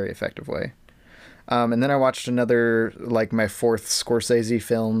 in a very effective way. And then I watched another, like my fourth Scorsese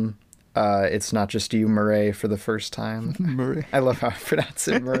film. It's Not Just You, Murray, for the first time. Murray. I love how I pronounce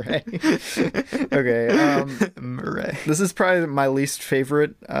it, Murray. Okay. Murray. This is probably my least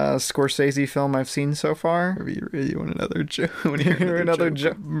favorite Scorsese film I've seen so far. You want another joke? Another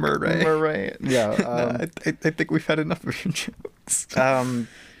joke? Murray. Murray. Yeah. I think we've had enough of your jokes.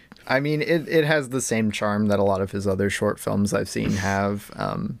 I mean, it has the same charm that a lot of his other short films I've seen have,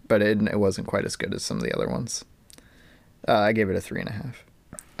 but it wasn't quite as good as some of the other ones. I gave it a 3.5.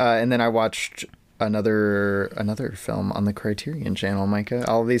 And then I watched another film on the Criterion Channel, Micah.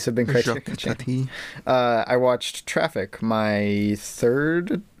 All of these have been Criterion Channel. I watched Traffic, my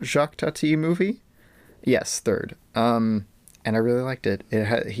third Jacques Tati movie. Yes, third. And I really liked it.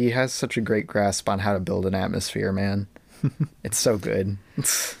 He has such a great grasp on how to build an atmosphere, man. It's so good.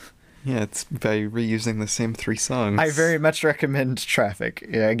 Yeah, it's by reusing the same 3 songs. I very much recommend Traffic.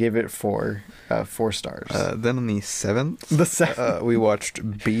 Yeah, I gave it 4 stars. Then on the 7th, The 7th. We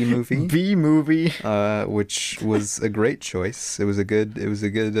watched B Movie. B Movie, which was a great choice. It was a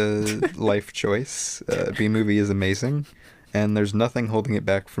good life choice. B Movie is amazing, and there's nothing holding it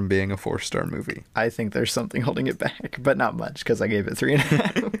back from being a 4-star movie. I think there's something holding it back, but not much, because I gave it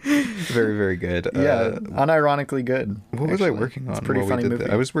 3.5. Very, very good. Yeah, unironically good. What was I working on? It's a pretty funny movie.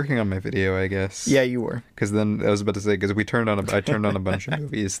 I was working on my video, I guess. Yeah, you were. Because then I was about to say, because I turned on a bunch of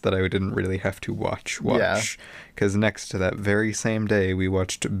movies that I didn't really have to watch. Yeah. Because next to that very same day, we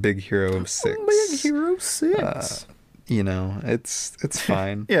watched Big Hero 6. Big Hero 6. It's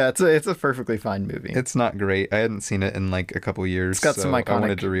fine. Yeah, it's a perfectly fine movie. It's not great. I hadn't seen it in like a couple years. It's got some iconic, I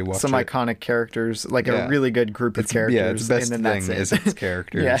wanted to rewatch it. iconic characters, like a really good group of characters. Yeah, its best and then thing is its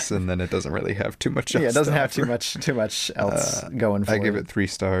characters, Yeah. and then it doesn't really have too much else. Yeah, it doesn't to have offer. too much else going for it. I give it 3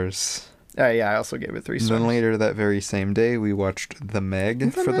 stars. Yeah, I also gave it 3 stars. Then later that very same day, we watched The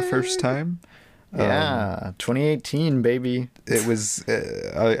Meg for the first time. Yeah, 2018, baby. It was.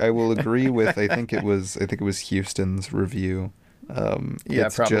 I will agree with. I think it was Houston's review. Yeah,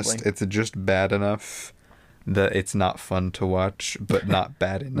 it's probably. It's just bad enough that it's not fun to watch, but not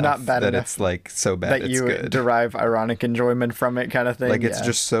bad enough it's like so bad that it's you good. derive ironic enjoyment from it, kind of thing. Like it's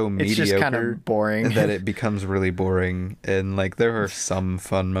just so mediocre. It's just kind of boring that it becomes really boring. And like there are some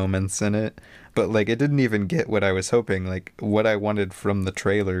fun moments in it, but like it didn't even get what I was hoping. Like what I wanted from the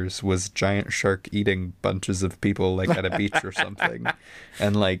trailers was giant shark eating bunches of people like at a beach or something,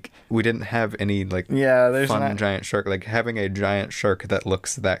 and like we didn't have any like there's fun giant shark. Like having a giant shark that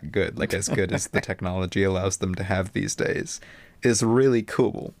looks that good, like as good as the technology allows them to have these days, is really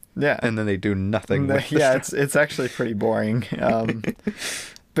cool. Yeah, and then they do nothing with the shark. It's actually pretty boring.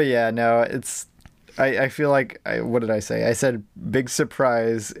 But yeah, no, it's. I feel like, what did I say? I said, big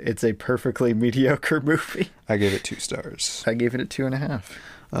surprise, it's a perfectly mediocre movie. I gave it 2 stars. I gave it a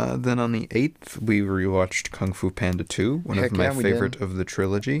 2.5. Then on the 8th, we rewatched Kung Fu Panda 2, one of my favorite of the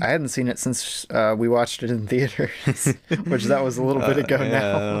trilogy. I hadn't seen it since we watched it in theaters, which that was a little bit ago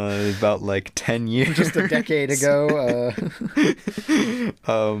now. About like 10 years. Just a decade ago.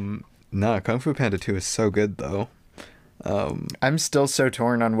 No, Kung Fu Panda 2 is so good, though. I'm still so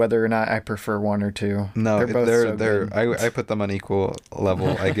torn on whether or not I prefer 1 or 2. No, they're both so good. I put them on equal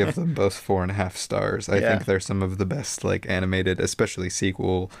level. I give them both 4.5 stars. I think they're some of the best like animated, especially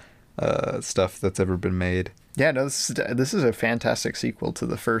sequel stuff that's ever been made. Yeah, no, this is a fantastic sequel to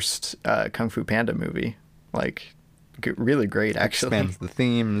the first Kung Fu Panda movie. Like, really great, actually. Expands the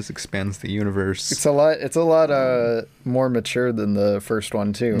themes, expands the universe. It's a lot more mature than the first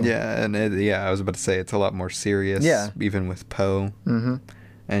one too. Yeah, and I was about to say it's a lot more serious. Yeah, even with Po. Mm-hmm.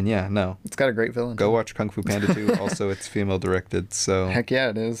 And yeah, no, it's got a great villain. Go watch Kung Fu Panda 2. Also, it's female directed, so heck yeah,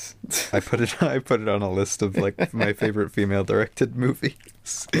 it is. I put it on a list of like my favorite female directed movies.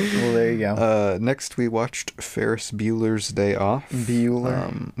 Well, there you go. Next, we watched Ferris Bueller's Day Off.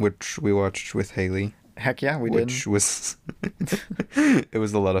 Which we watched with Haley. Heck yeah, we did. Which was it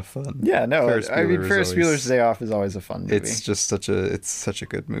was a lot of fun. Yeah, no, Ferris Bueller's Day Off is always a fun movie. It's just such a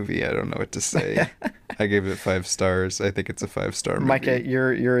good movie. I don't know what to say. I gave it 5 stars. I think it's a 5-star movie. Micah,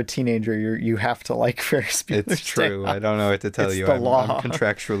 you're a teenager. You have to like Ferris Bueller's It's true. Day Off. I don't know what to tell It's you. the I'm law.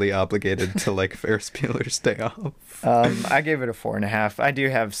 contractually obligated to like Ferris Bueller's Day Off. I gave it a 4.5. I do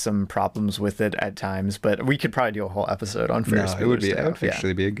have some problems with it at times, but we could probably do a whole episode on Ferris Bueller's It would Day Off.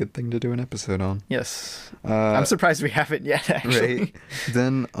 actually be a good thing to do an episode on. Yes. I'm surprised we haven't yet, actually. Right.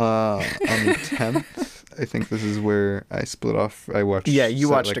 Then on the 10th, I think this is where I split off. I watched. You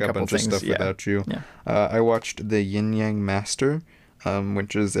watched like, a couple bunch things, of stuff without you. Yeah. I watched The Yin Yang Master,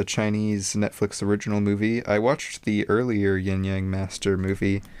 which is a Chinese Netflix original movie. I watched the earlier Yin Yang Master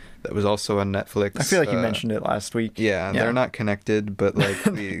movie that was also on Netflix. I feel like you mentioned it last week. Yeah, they're not connected, but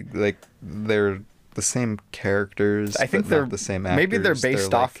they're the same characters. I think but they're not the same actors. Maybe they're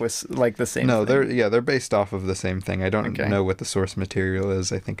based off with like the same. No, thing. they're based off of the same thing. I don't Okay. know what the source material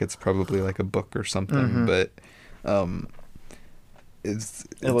is. I think it's probably like a book or something, Mm-hmm. but it's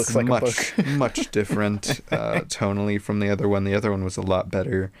looks like a much much different tonally from the other one. The other one was a lot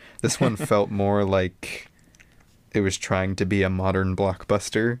better. This one felt more like it was trying to be a modern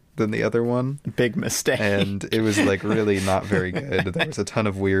blockbuster than the other one. Big mistake. And it was like really not very good. There was a ton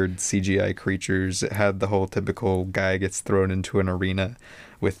of weird CGI creatures. It had the whole typical guy gets thrown into an arena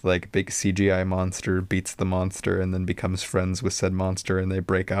with like big CGI monster, beats the monster, and then becomes friends with said monster, and they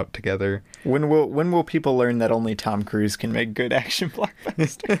break out together. When will people learn that only Tom Cruise can make good action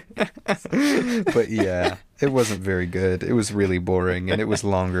blockbusters? But yeah, it wasn't very good. It was really boring, and it was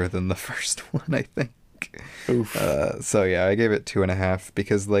longer than the first one, I think. Oof. So yeah, I gave it 2.5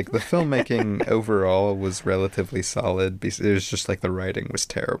 because like the filmmaking overall was relatively solid. It was just like the writing was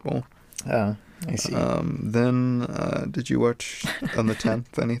terrible. Oh, I see. Then did you watch on the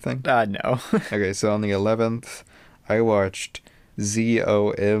 10th anything? No. Okay, so on the 11th, I watched Zombies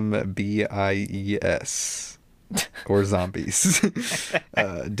or Zombies,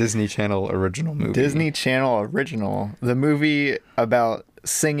 Disney Channel original movie. Disney Channel original, the movie about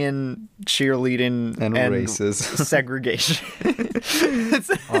singing, cheerleading, And races. segregation.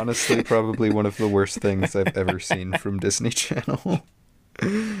 Honestly, probably one of the worst things I've ever seen from Disney Channel.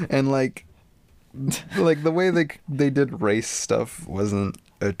 And like the way they did race stuff wasn't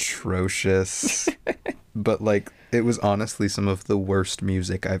atrocious, but like it was honestly some of the worst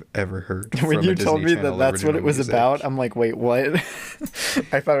music I've ever heard. When from you a told Disney me Channel that that's what original it was music. about, I'm like, wait, what?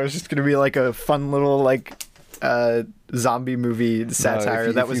 I thought it was just gonna be like a fun little like zombie movie satire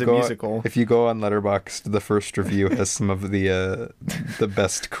if that was you a go- musical. If you go on Letterboxd, the first review has some of the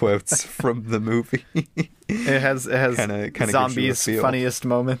best quotes from the movie. It has Kinda gives you a zombies' feel. funniest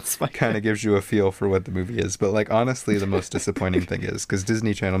moments. Kind of gives you a feel for what the movie is. But like honestly, the most disappointing thing is because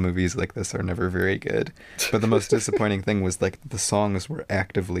Disney Channel movies like this are never very good. But the most disappointing thing was like the songs were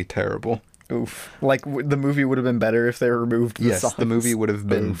actively terrible. Oof. Like the movie would have been better if they removed the Yes, songs. the movie would have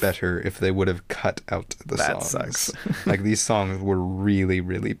been Oof. better if they would have cut out the That songs. sucks. Like these songs were really,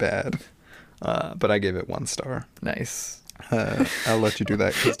 really bad. But I gave it 1 star. Nice. I'll let you do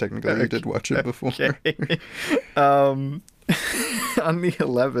that because technically you did watch it before. Okay. On the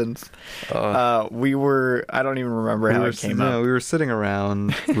 11th, we were, I don't even remember how it came up. We were sitting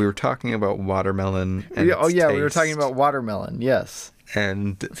around. We were talking about watermelon. And We its were taste, talking about watermelon. Yes.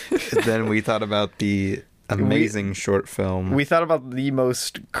 And then we thought about the amazing short film. We thought about the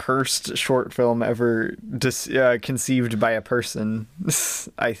most cursed short film ever conceived by a person,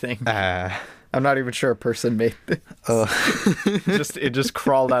 I think. I'm not even sure a person made this. It just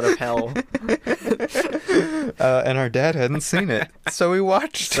crawled out of hell. And our dad hadn't seen it, so we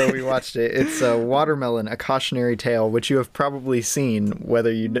watched. So we watched it. It's Watermelon, A Cautionary Tale, which you have probably seen,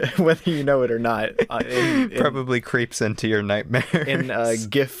 whether you know it or not. Probably creeps into your nightmare in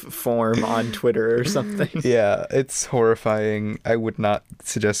GIF form on Twitter or something. Yeah, it's horrifying. I would not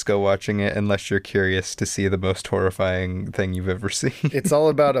suggest go watching it unless you're curious to see the most horrifying thing you've ever seen. It's all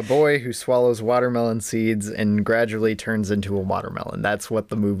about a boy who swallows watermelon seeds and gradually turns into a watermelon. That's what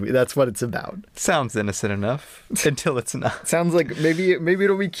it's about. Sounds innocent enough until it's not. Sounds like maybe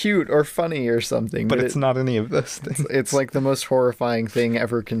it'll be cute or funny or something. But it's not any of those things. It's like the most horrifying thing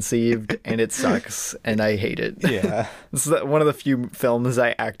ever conceived, and it sucks, and I hate it. Yeah. This is one of the few films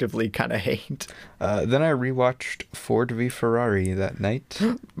I actively kind of hate. Then I rewatched Ford v Ferrari that night.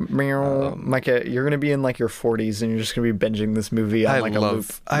 Meow. Micah, you're going to be in like your 40s, and you're just going to be binging this movie on a loop.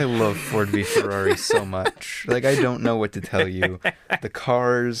 I love Ford v Ferrari so much. Like, I don't know what to tell you. The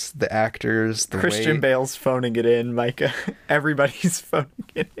cars, the actors, the Christian way... Bale's phoning it in, Micah. Everybody's phoning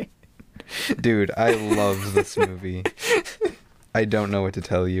it in. Dude, I love this movie. I don't know what to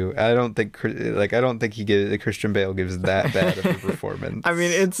tell you. I don't think Christian Bale gives that bad of a performance. I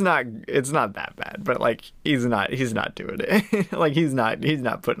mean, it's not that bad, but like he's not doing it. Like he's not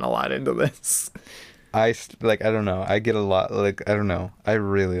putting a lot into this. I don't know. I get a lot, like, I don't know. I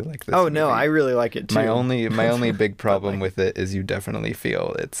really like this Oh movie. no, I really like it too. My only big problem with it is you definitely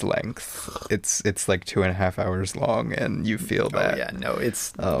feel its length. It's like 2.5 hours long, and you feel that. Oh yeah, no,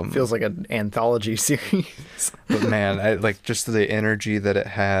 it's feels like an anthology series. But man, I like just the energy that it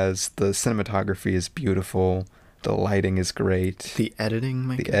has. The cinematography is beautiful. The lighting is great. The editing,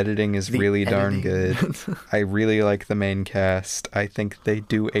 Micah. The editing is really darn good. I really like the main cast. I think they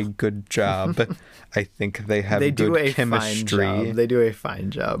do a good job. I think they have good chemistry. Fine job. They do a fine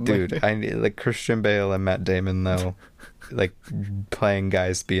job. Dude, I like Christian Bale and Matt Damon though. Like playing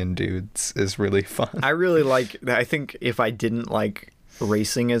guys being dudes is really fun. I think if I didn't like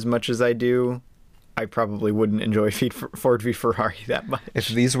racing as much as I do, I probably wouldn't enjoy Ford v Ferrari that much. If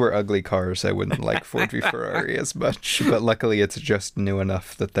these were ugly cars, I wouldn't like Ford v Ferrari as much. But luckily, it's just new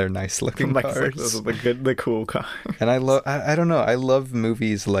enough that they're nice-looking cars. Like, those are the cool cars. And I don't know. I love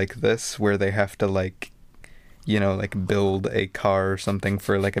movies like this where they have to like build a car or something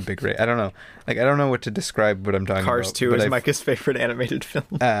for like a big race. I don't know. Like I don't know what to describe what I'm talking about. Cars 2 is Micah's favorite animated film.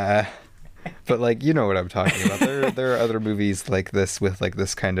 But like you know what I'm talking about. There are other movies like this with like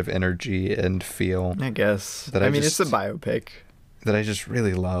this kind of energy and feel. I guess. It's a biopic that I just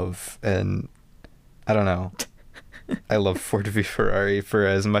really love, and I don't know. I love Ford v Ferrari for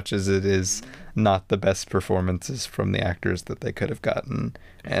as much as it is not the best performances from the actors that they could have gotten,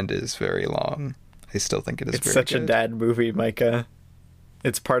 and is very long. I still think it is. It's such a dad movie, Micah.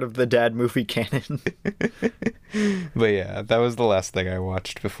 It's part of the dad movie canon. But yeah, that was the last thing I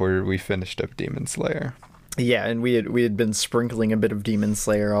watched before we finished up Demon Slayer. Yeah, and we had been sprinkling a bit of Demon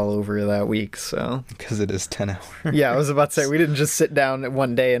Slayer all over that week, so... Because it is 10 hours. Yeah, I was about to say, we didn't just sit down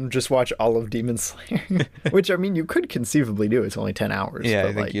one day and just watch all of Demon Slayer. Which, I mean, you could conceivably do. It's only 10 hours. Yeah,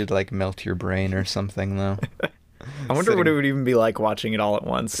 I think you'd, like, melt your brain or something, though. I wonder what it would even be like watching it all at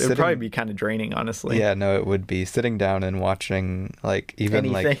once. It would probably be kind of draining, honestly. Yeah, no, it would be. Sitting down and watching, like, even,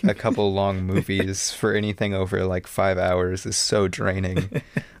 anything. like, a couple long movies for anything over, like, 5 hours is so draining.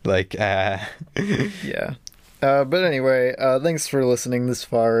 Like, Yeah. But anyway, thanks for listening this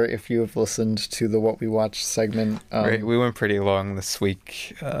far. If you have listened to the What We Watched segment. Right, we went pretty long this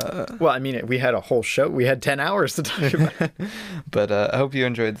week. Well, I mean, we had a whole show. We had 10 hours to talk about. But I hope you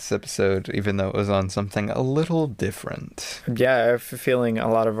enjoyed this episode, even though it was on something a little different. Yeah, I have a feeling a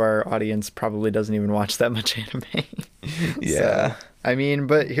lot of our audience probably doesn't even watch that much anime. Yeah. So, I mean,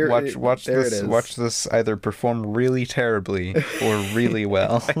 but here, watch this either perform really terribly or really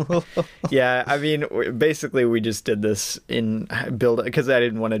well. Yeah, I mean, basically we just did this in build because I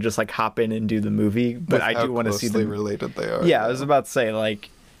didn't want to just like hop in and do the movie, but I do want to see them related they are. Yeah, I was about to say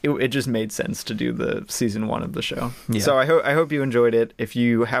like it just made sense to do the season 1 of the show. Yeah. So I hope you enjoyed it. If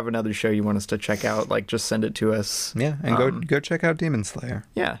you have another show you want us to check out, like just send it to us. Yeah, and go check out Demon Slayer.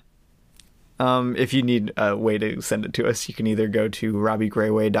 Yeah. If you need a way to send it to us, you can either go to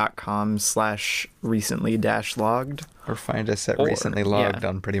robbiegrayway.com/recently-logged. Or find us at Recently Logged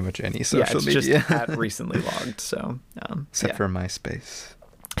on pretty much any social media. Yeah, it's just at Recently Logged, so... Except for MySpace.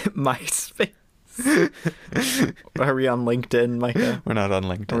 MySpace. Are we on LinkedIn, Micah? We're not on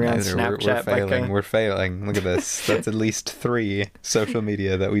LinkedIn Are we on either. Snapchat, we're failing. Micah? We're failing. Look at this. That's at least 3 social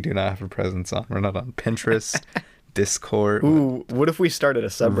media that we do not have a presence on. We're not on Pinterest, Discord. Ooh, what if we started a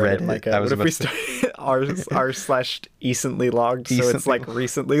subreddit, Reddit. Micah? What if we started r/recently logged, so it's like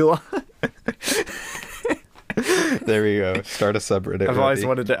recently logged? There we go. Start a subreddit. I've always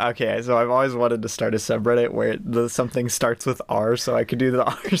wanted to start a subreddit where something starts with R, so I could do the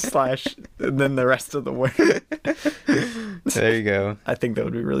r/ and then the rest of the word. There you go. I think that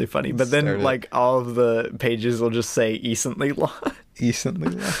would be really funny. But then like all of the pages will just say "Recently logged."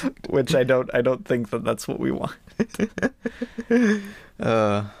 Recently logged. Which I don't think that's what we want.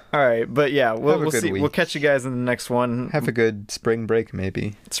 All right, but yeah, we'll see. Week. We'll catch you guys in the next one. Have a good spring break,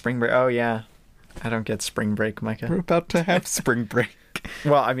 maybe. Spring break. Oh yeah, I don't get spring break, Micah. We're about to have spring break.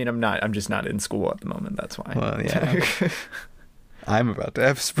 Well, I mean, I'm just not in school at the moment. That's why. Well, yeah. I'm about to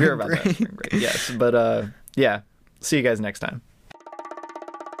have spring break. You're about to have spring break. Yes, but yeah. See you guys next time.